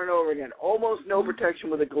that over and over again. Almost no protection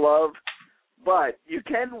with a glove, but you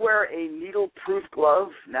can wear a needle-proof glove.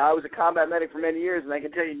 Now, I was a combat medic for many years, and I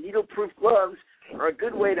can tell you needle-proof gloves are a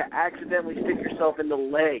good way to accidentally stick yourself in the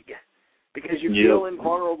leg because you feel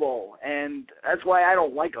invulnerable, and that's why I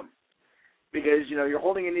don't like them. Because, you're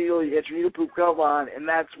holding a needle, you get your needle-proof glove on, and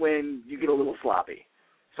that's when you get a little sloppy.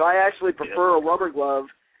 So I actually prefer a rubber glove.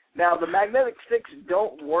 Now, the magnetic sticks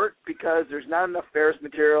don't work because there's not enough ferrous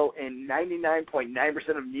material in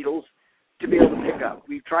 99.9% of needles to be able to pick up.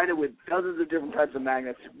 We've tried it with dozens of different types of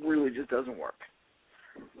magnets. It really just doesn't work.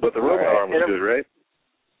 But the rubber arm was good, right?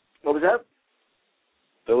 What was that?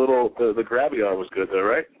 The grabby arm was good, though,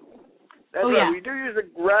 right? That's right. Yeah. We do use a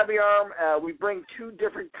grabby arm. We bring two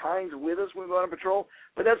different kinds with us when we go on patrol,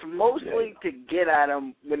 but that's mostly to get at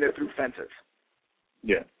them when they're through fences.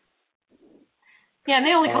 Yeah. Yeah, and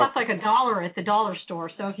they only cost like $1 at the dollar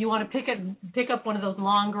store. So if you want to pick up one of those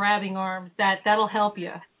long grabbing arms, that'll help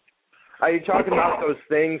you. Are you talking about those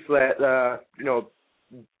things that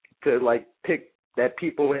to like pick that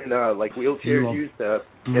people in like wheelchairs use to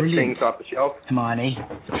get things off the shelf? Hermione,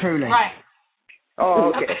 truly. Right.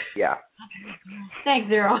 Oh, okay. Yeah. Thanks,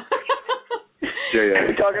 Zero. Yeah.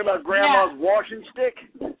 You're talking about Grandma's washing stick?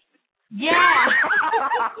 Yeah.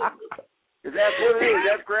 That's what it is.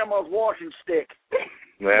 That's Grandma's washing stick.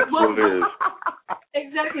 That's what it is.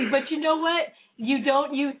 Exactly. But you know what? You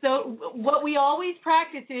don't use those. What we always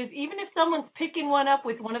practice is, even if someone's picking one up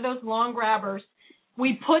with one of those long grabbers,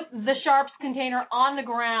 we put the sharps container on the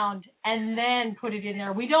ground and then put it in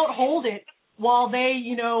there. We don't hold it while they,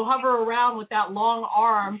 hover around with that long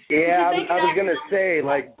arm. Yeah, I was going to say,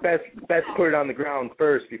 like, best put it on the ground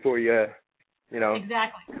first before you,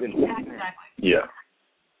 Exactly. Yeah.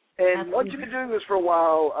 And once you've been doing this for a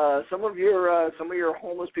while, some of your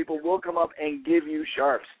homeless people will come up and give you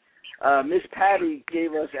sharps. Miss Patty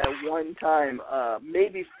gave us at one time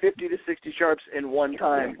maybe 50 to 60 sharps in one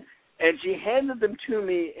time, and she handed them to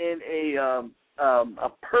me in a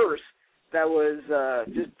purse that was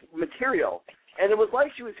just material, and it was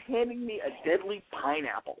like she was handing me a deadly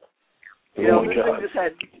pineapple. You know,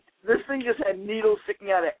 this thing just had needles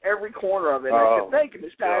sticking out of every corner of it. And I said, "Thank you,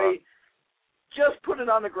 Miss Patty. Just put it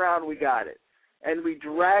on the ground. We got it." And we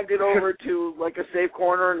dragged it over to like a safe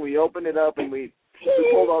corner, and we opened it up, and we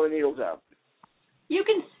pulled all the needles out. You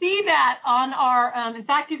can see that on our, in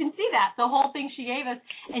fact, you can see that, the whole thing she gave us,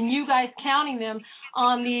 and you guys counting them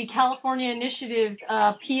on the California Initiative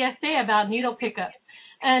PSA about needle pickup.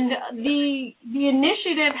 And the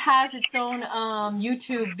initiative has its own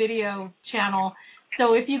YouTube video channel.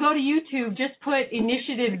 So if you go to YouTube, just put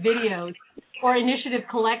Initiative Videos or Initiative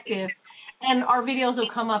Collective, and our videos will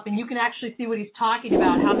come up, and you can actually see what he's talking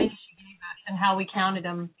about, how many she gave us, and how we counted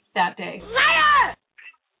them that day. Liar!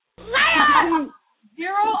 Liar!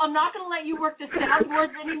 Zero, I'm not going to let you work the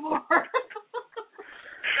soundboards anymore.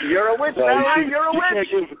 You're a witch, Bella. You're a witch.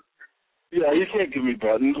 You can't give me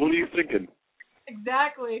buttons. What are you thinking?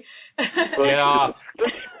 Exactly. Yeah.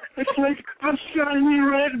 It's like the shiny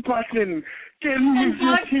red button. Hitting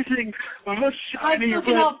the shiny red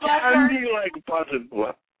candy-like button.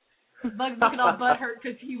 What? Bug's looking all butthurt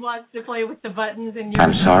because he wants to play with the buttons. And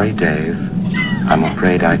I'm sorry, Dave. I'm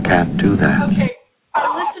afraid I can't do that. Okay.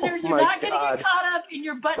 Listeners, you're not going to get caught up in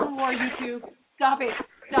your button war, YouTube. Stop it.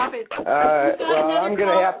 Stop it. Well, I'm going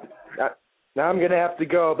to have to... Now I'm going to have to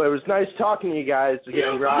go, but it was nice talking to you guys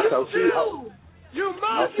again, Rock. I'll see you.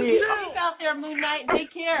 I'll see you out there, Moon Knight.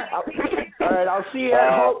 Take care. All right, I'll see you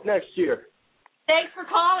at Hope next year. Thanks for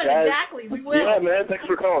calling. Exactly. We will. Yeah, man. Thanks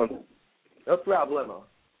for calling. No problemo.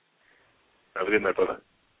 Have a good night, brother.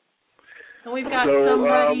 And we've got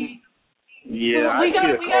somebody... I see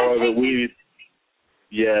a caller that we...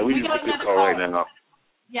 Yeah, we need to take this call right now.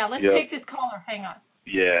 Yeah, let's take this caller. Hang on.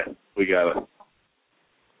 Yeah, we got it.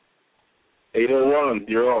 801,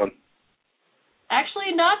 you're on.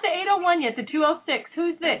 Actually, not the 801 yet, the 206.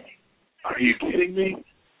 Who's this? Are you kidding me?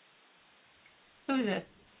 Who's this?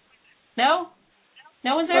 No?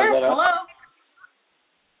 No one's there? Hello?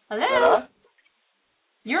 Hello?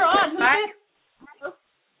 You're on. Who's this?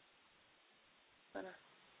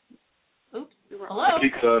 Oops. Hello?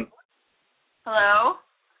 Speak, son. Hello?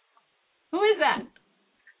 Who is that?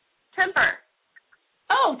 Temper.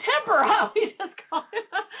 Oh, Temper. Oh, we just called.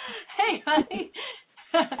 Hey, honey.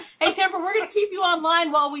 Hey, Temper, we're going to keep you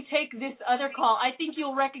online while we take this other call. I think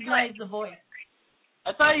you'll recognize the voice.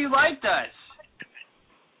 I thought you liked us.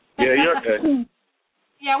 Yeah, you're okay.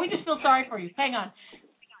 Yeah, we just feel sorry for you. Hang on.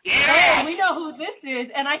 Yeah. Hey, we know who this is,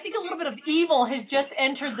 and I think a little bit of evil has just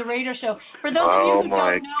entered the radio show. For those of you who don't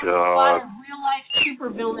know, we've got a real-life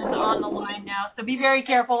supervillain on the line now, so be very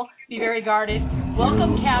careful, be very guarded.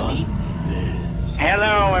 Welcome, Cappy.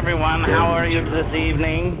 Hello, everyone. How are you this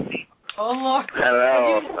evening? Oh, Lord.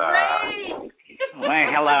 Hello. Well,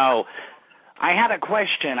 hello. I had a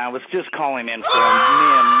question. I was just calling in for a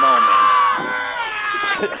mere moment.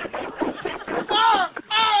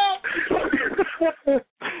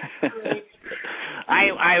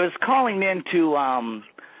 I was calling in to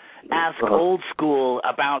ask Old School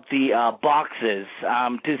about the boxes.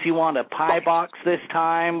 Does he want a pie box this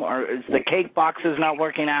time, or is the cake boxes not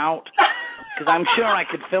working out? Because I'm sure I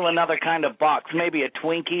could fill another kind of box, maybe a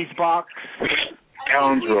Twinkies box.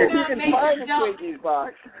 Scoundrel. You can find a Twinkies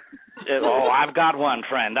box. Oh, I've got one,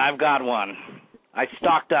 friend. I've got one. I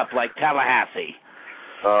stocked up like Tallahassee.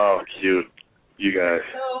 Oh, cute. You guys.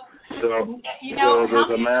 So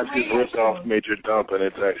there's a massive ripoff Major Dump, and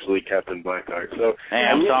it's actually Captain Blackheart. So hey,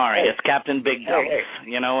 I'm sorry. It's Captain Big Dump.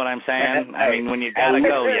 You know what I'm saying? I mean, when you gotta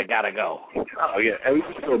go, you gotta go. Oh, yeah. And we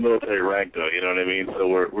still military rank, though. You know what I mean? So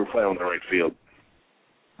we're playing on the right field.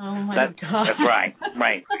 Oh, my God. That's right.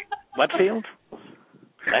 Right. What field?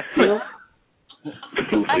 Left field?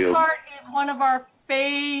 Blackheart is one of our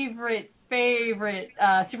favorite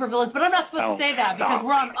supervillains, but I'm not supposed to say that because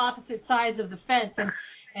we're on opposite sides of the fence,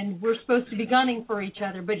 and we're supposed to be gunning for each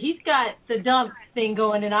other. But he's got the dump thing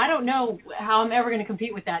going, and I don't know how I'm ever going to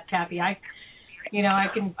compete with that, Cappy. I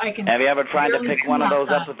can. Have you ever tried to pick one of those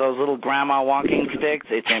up with those little grandma walking sticks?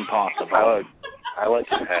 It's impossible. I like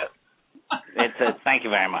your hat. Thank you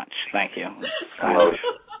very much. Thank you.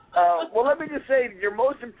 Well, let me just say, your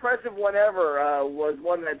most impressive one ever was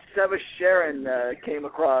one that Seba Sharon came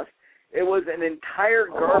across. It was an entire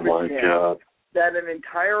garbage can that an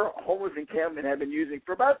entire homeless encampment had been using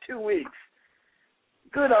for about 2 weeks.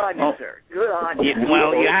 Good on you, sir. Good on you.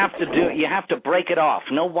 Well, you have to break it off.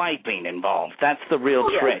 No wiping involved. That's the real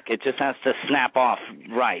trick. It just has to snap off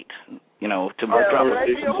right. to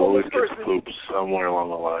conversations always gets poops somewhere along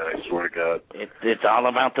the line, I swear to God. It's all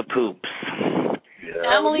about the poops.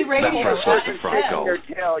 Yeah. Emily Radio. Your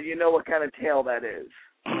tail, you know what kind of tail that is.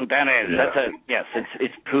 That is. Yeah.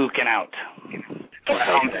 It's pooking out.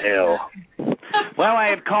 Tail. Well, I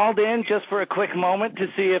had called in just for a quick moment to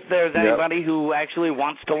see if there's anybody who actually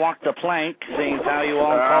wants to walk the plank, seeing as how you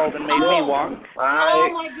all called and made me walk. Oh,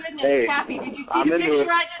 my goodness. Hey, Kathy, did you see the picture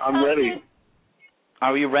I just I'm ready.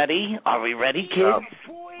 Are you ready? Are we ready, kids?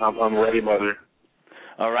 I'm ready, Mother.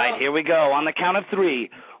 All right, here we go. On the count of 3.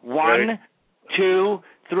 1, 2,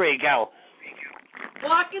 3, go.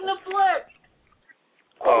 Walking the flip.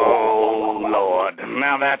 Oh, Lord.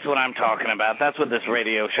 Now that's what I'm talking about. That's what this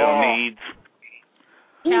radio show needs.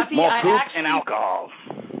 Kathy, more poop and alcohol.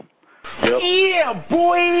 Yep. Yeah,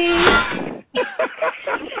 boy!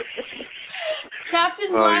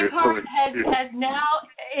 Captain Blackheart has now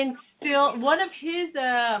instilled one of his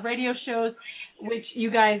radio shows, which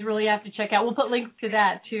you guys really have to check out. We'll put links to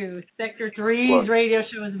that, too. Sector 3's radio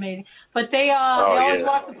show is amazing. But they always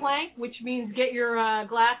walk the plank, which means get your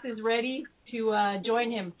glasses ready to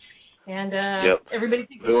join him. And everybody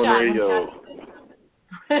takes a shot. Radio.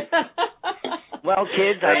 Well,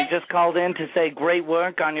 kids, I just called in to say great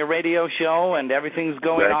work on your radio show, and everything's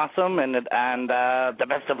going awesome, and the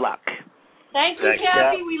best of luck. Thank you,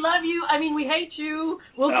 Kathy. We love you. I mean, we hate you.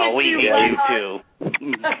 We'll get we you. hate you,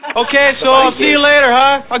 too. Okay, so I'll see you later,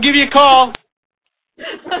 huh? I'll give you a call.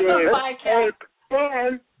 Bye, Kathy.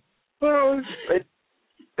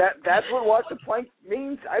 That's what walk the plank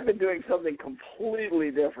means? I've been doing something completely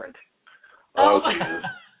different.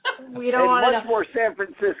 We don't want to much more San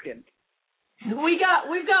Franciscan. We've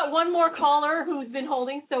got one more caller who's been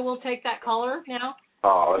holding, so we'll take that caller now.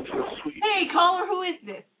 Oh, that's so sweet. Hey, caller, who is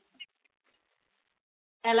this?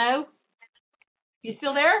 Hello? You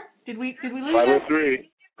still there? Did we lose you?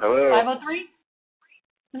 503. Hello. 503?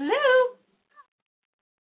 Hello?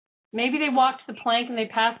 Maybe they walked the plank and they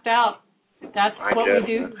passed out. That's what we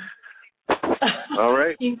do. All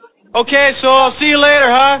right. Okay, so I'll see you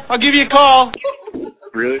later, huh? I'll give you a call.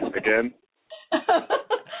 Really? Again?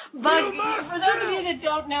 Bug, for those of you that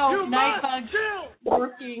don't know, Nightbug's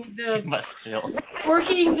working the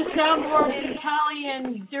soundboard in Cali,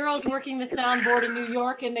 and Zero's working the soundboard in New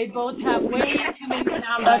York, and they both have way too many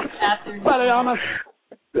soundboards at their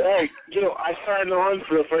Hey, I signed on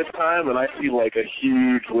for the first time, and I see like a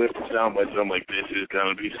huge list of sound bites, and I'm like, this is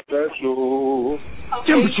going to be special. Okay,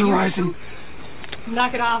 temperature rising.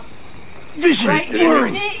 Knock it off. Vision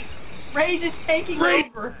blurring. Rage is taking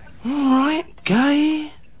over. All right,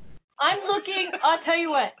 guy. I'm looking. I'll tell you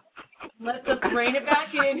what. Let's rein it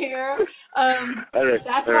back in here.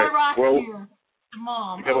 That's why Rock's here.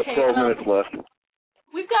 Mom. We got 12 minutes left.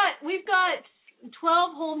 We've got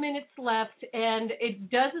 12 whole minutes left, and it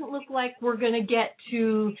doesn't look like we're going to get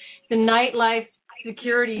to the nightlife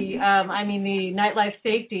security. The nightlife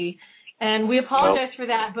safety. And we apologize for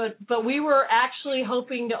that, but we were actually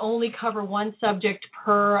hoping to only cover one subject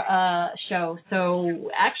per show. So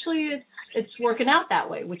actually, it's working out that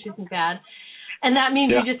way, which isn't bad. And that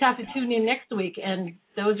means you just have to tune in next week, and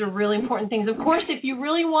those are really important things. Of course, if you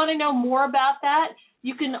really want to know more about that,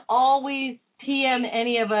 you can always PM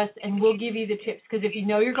any of us, and we'll give you the tips. Because if you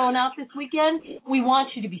know you're going out this weekend, we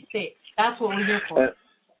want you to be safe. That's what we're here for.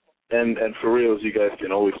 And for reals, you guys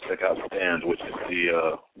can always check out Stand, which is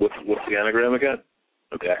the what's the anagram again?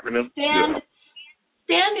 Or the acronym?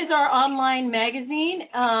 Stand is our online magazine.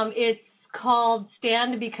 It's called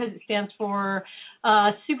Stand because it stands for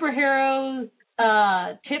Superheroes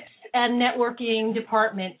Tips and Networking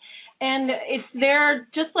Department. And it's there,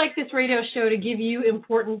 just like this radio show, to give you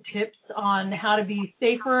important tips on how to be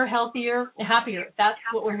safer, healthier, and happier. That's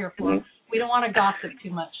what we're here for. Mm-hmm. We don't want to gossip too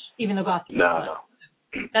much, even though gossip is fun.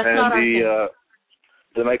 That's not our thing.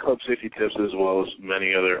 The nightclub safety tips, as well as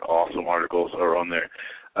many other awesome articles, are on there,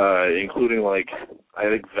 including, I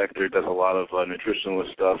think Vector does a lot of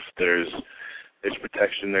nutritionalist stuff. There's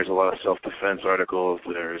protection. There's a lot of self-defense articles.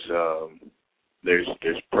 There's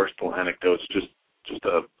personal anecdotes. Just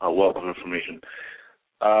a wealth of information.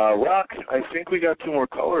 Rock, I think we got 2 more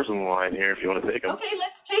callers on the line here. If you want to take them. Okay,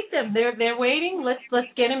 let's take them. They're waiting.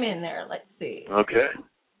 Let's get them in there. Let's see.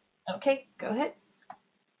 Okay, go ahead.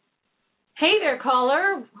 Hey there,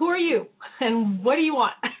 caller. Who are you? And what do you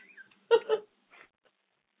want?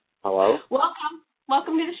 Hello?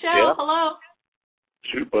 Welcome to the show. Yeah. Hello.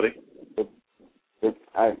 Shoot, buddy.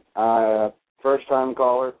 First-time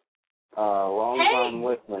caller, long-time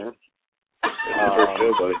listener. First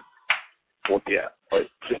show, buddy. Well,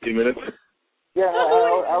 15 minutes? Yeah,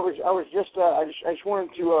 I just wanted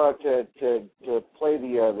to play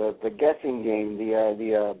the guessing game,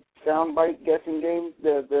 the soundbite guessing game,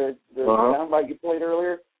 the soundbite you played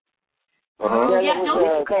earlier? Don't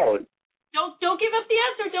give up the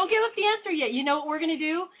answer. Don't give up the answer yet. You know what we're going to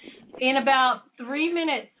do? In about 3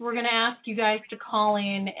 minutes, we're going to ask you guys to call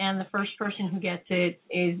in, and the first person who gets it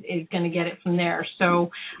is going to get it from there. So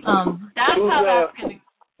that's how that's going to go.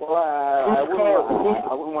 Well, I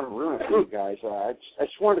wouldn't want to ruin it for you guys. I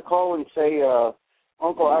just wanted to call and say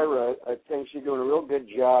Uncle Ira thinks you're doing a real good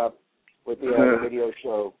job with the video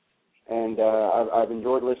show, and I've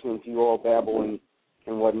enjoyed listening to you all babble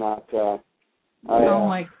and whatnot.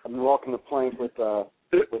 I've been walking the plank with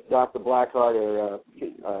Dr. Blackheart or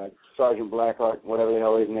Sergeant Blackheart, whatever the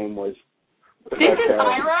hell his name was. This is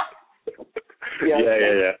Ira?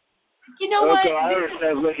 Yeah. You know what? Ira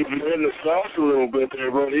sounds like you've been in the sauce a little bit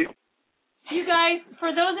there, buddy. You guys,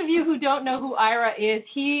 for those of you who don't know who Ira is,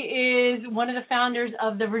 he is one of the founders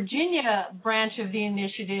of the Virginia branch of the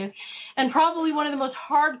initiative, and probably one of the most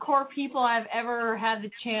hardcore people I've ever had the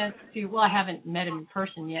chance to. Well, I haven't met him in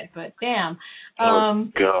person yet, but damn.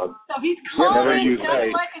 God. So he's calling just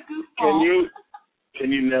like a goofball.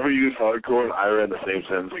 Can you never use hardcore and Ira in the same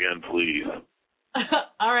sentence again, please?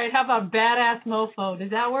 All right, how about badass mofo? Does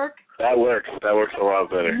that work? That works. That works a lot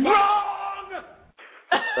better. Wrong!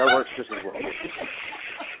 That works just as well. That's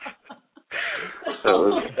a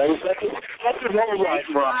whole right,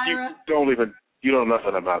 Brock. You know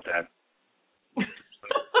nothing about that.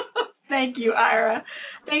 Thank you, Ira.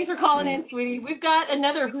 Thanks for calling in, sweetie. We've got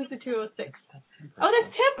another Who's the 206. Oh,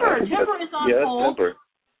 that's Temper. Temper is on hold. Temper.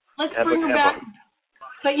 Let's bring her back.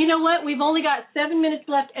 But you know what? We've only got 7 minutes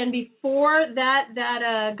left, and before that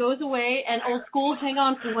goes away, and old school, hang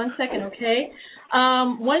on for 1 second, okay?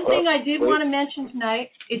 One thing I did want to mention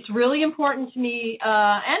tonight, it's really important to me,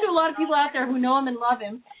 and to a lot of people out there who know him and love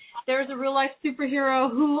him. There's a real-life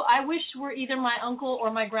superhero who I wish were either my uncle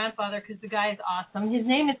or my grandfather, because the guy is awesome. His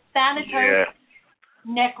name is Thanatos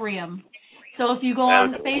Necrium. So if you go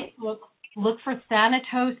on Facebook, look for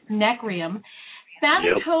Thanatos Necrium.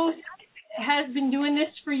 Thanatos has been doing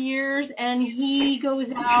this for years, and he goes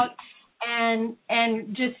out and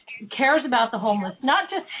just cares about the homeless. Not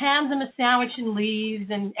just hands them a sandwich and leaves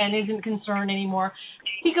and isn't concerned anymore.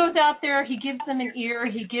 He goes out there, he gives them an ear,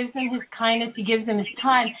 he gives them his kindness, he gives them his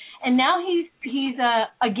time, and now he's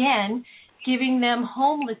again giving them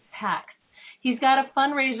homeless packs. He's got a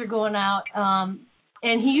fundraiser going out,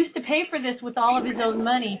 and he used to pay for this with all of his own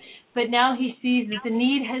money, but now he sees that the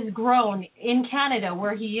need has grown in Canada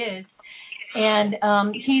where he is. And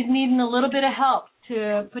he's needing a little bit of help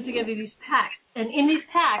to put together these packs. And in these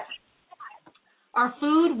packs are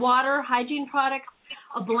food, water, hygiene products,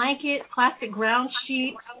 a blanket, plastic ground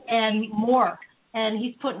sheet, and more. And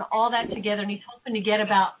he's putting all that together, and he's hoping to get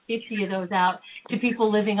about 50 of those out to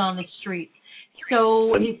people living on the streets.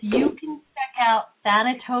 So if you can check out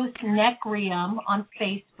Thanatos Necrium on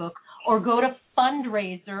Facebook or go to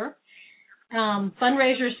Fundraiser.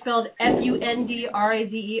 Fundraiser is spelled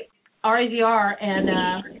Fundrazer, and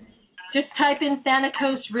just type in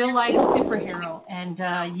Thanatos Real Life Superhero, and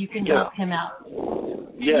you can help him out.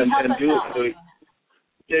 And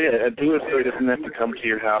do it so he doesn't have to come to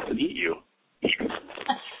your house and eat you.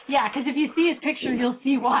 Yeah, because if you see his picture, you'll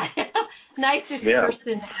see why. Nicest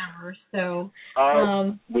person ever. So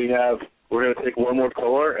we're going to take one more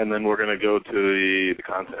caller, and then we're going to go to the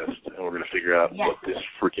contest, and we're going to figure out what this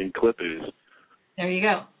freaking clip is. There you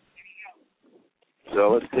go.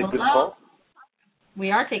 So let's take this call.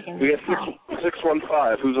 We are taking this call. We got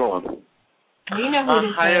 615. Who's on? We know who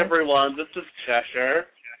this is. Hi, everyone. This is Cheshire.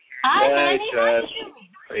 Hi, Chess.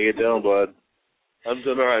 How you doing, bud? I'm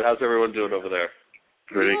doing all right. How's everyone doing over there?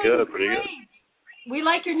 Pretty good. We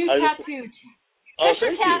like your new tattoo.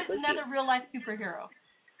 Cheshire Cat is another real-life superhero.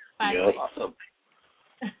 Awesome.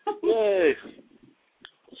 Yay.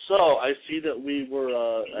 So I see that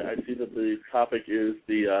I see that the topic is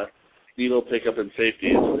the needle pickup and safety.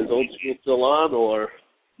 Is old school still on, or?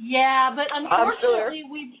 Yeah, but unfortunately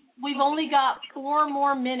we've only got 4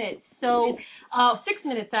 more minutes. So 6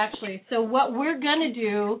 minutes actually. So what we're gonna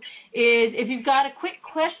do is, if you've got a quick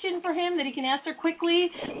question for him that he can answer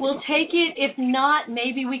quickly, we'll take it. If not,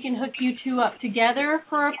 maybe we can hook you two up together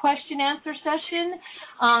for a question answer session.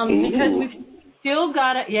 Because we've still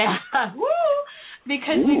gotta we've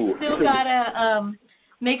still gotta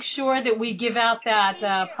make sure that we give out that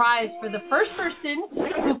prize for the first person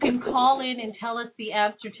who can call in and tell us the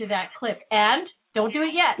answer to that clip. And don't do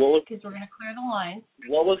it yet, because we're going to clear the line.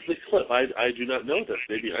 What was the clip? I do not know this.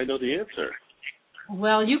 Maybe I know the answer.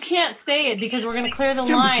 Well, you can't say it because we're going to clear the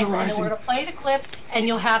line, and then we're going to play the clip, and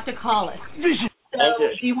you'll have to call us. So,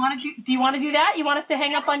 do you want to do that? You want us to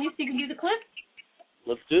hang up on you so you can do the clip?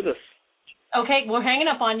 Let's do this. Okay, we're hanging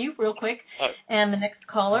up on you real quick. And the next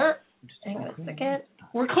caller, just hang on a second.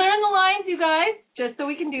 We're clearing the lines, you guys, just so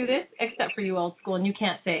we can do this, except for you, Old School, and you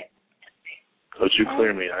can't say it. Don't you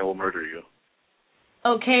clear me, I will murder you.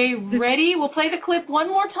 Okay, ready? We'll play the clip one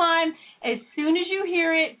more time. As soon as you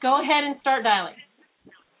hear it, go ahead and start dialing.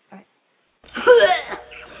 Right.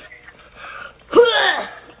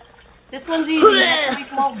 This one's easy. Next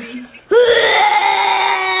week won't be.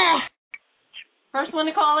 First one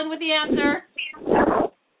to call in with the answer.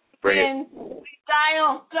 Bring it.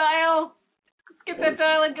 Dial. Let's get that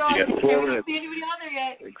dialing going. You got 4 minutes. See anybody on there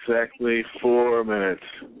yet? Exactly 4 minutes.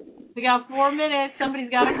 We got 4 minutes. Somebody's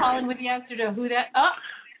got to call in with the answer to who that. Oh,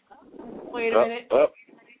 wait a minute.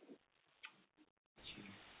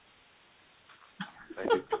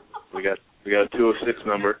 We got a 206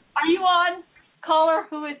 number. Are you on, caller?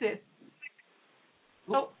 Who is this?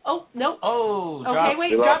 Oh, no. Oh, okay,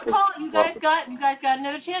 wait, drop call. You guys got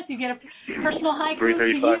another chance. You get a personal haiku to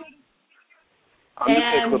you. I'm just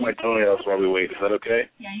going to clip my toenails while we wait. Is that okay?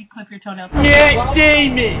 Yeah, you clip your toenails. Yeah,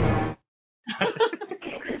 Damon.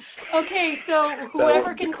 Okay, so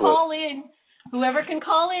whoever can call in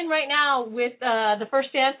right now with the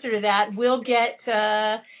first answer to that will get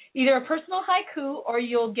either a personal haiku or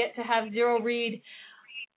you'll get to have Zero read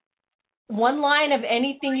one line of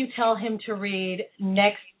anything you tell him to read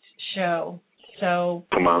next show. So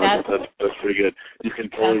come on, that's pretty good. You can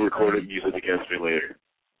totally record it and use it against me later.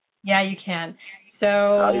 Yeah, you can. So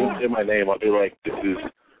I'll even say my name. I'll be like, this is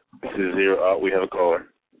Zero. Oh, we have a caller.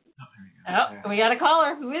 Oh, we got a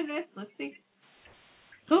caller. Who is this? Let's see.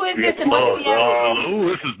 Who is this and what is the answer? Hello,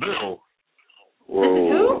 this is Bill. Whoa. This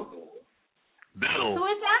is who? Bill. Who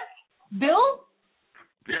is that? Bill?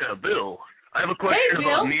 Yeah, Bill. I have a question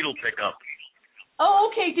about needle pickup.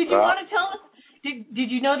 Oh, okay. Did you want to tell us?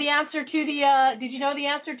 Did you know the answer to the? Did you know the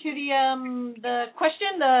answer to the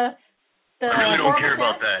question? The I really don't care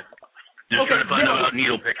about that. Just trying to find out about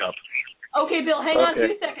needle pickup. Okay, Bill. Hang on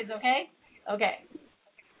 2 seconds. Okay. Let's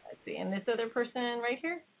see. And this other person right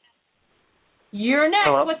here. You're next.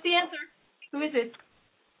 Hello? What's the answer? Who is it?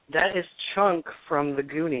 That is Chunk from the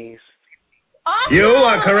Goonies. Awesome! You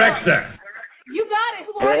are correct, sir. You got it.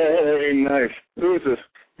 Who are you? Very nice. Who is this?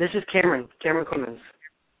 This is Cameron Clemens.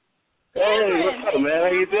 Hey, what's up, man? How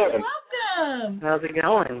you doing? Welcome. How's it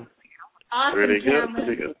going? Awesome, Pretty good. Cameron.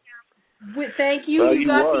 Pretty good. Thank you. Well, you you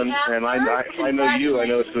got won, the answer. and I know you. I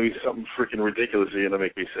know it's going to be something freaking ridiculous you're going to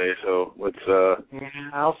make me say. So let's.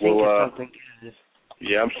 I'll think of something good.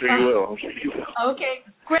 Yeah, I'm sure you will. Okay,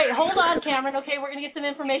 great. Hold on, Cameron. Okay, we're going to get some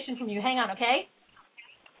information from you. Hang on, okay?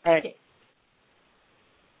 All right.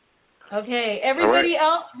 Okay, everybody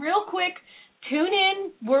else, real quick, tune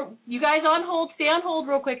in. You guys on hold, stay on hold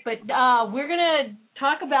real quick, but we're going to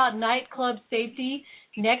talk about nightclub safety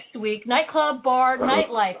next week. Nightclub, bar,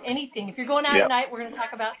 nightlife, anything. If you're going out at night, we're going to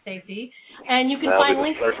talk about safety. And you can find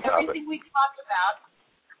links to everything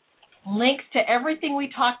we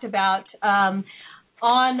talked about.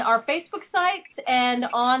 On our Facebook site and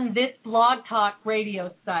on this Blog Talk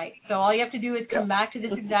radio site. So all you have to do is come back to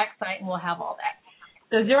this exact site and we'll have all that.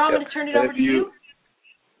 So Zero, I'm going to turn it over to you.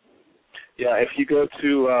 Yeah, if you go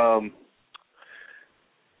to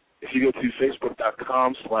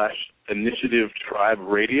Facebook.com/Initiative Tribe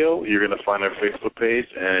Radio, you're going to find our Facebook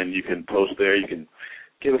page, and you can post there. You can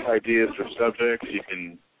give us ideas for subjects. You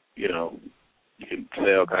can, you can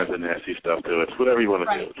say all kinds of nasty stuff to us. Whatever you want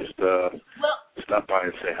to do. Just stop by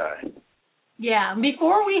and say hi. Yeah.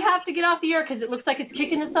 Before we have to get off the air, because it looks like it's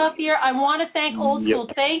kicking us off the air, I want to thank Old School.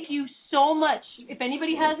 Thank you so much. If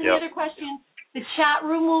anybody has any other questions, the chat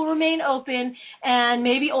room will remain open, and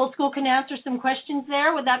maybe Old School can answer some questions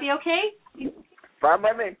there. Would that be okay? Fine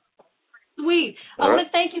by me. Sweet. I want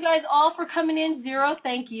to thank you guys all for coming in. Zero,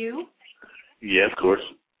 thank you. Yeah, of course.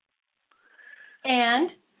 And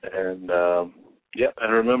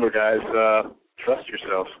remember, guys, trust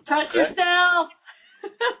yourself. Trust yourself.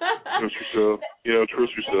 Trust yourself.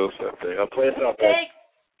 Trust yourself. I'll play us out, guys. Thanks.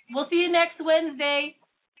 We'll see you next Wednesday.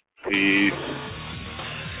 Peace.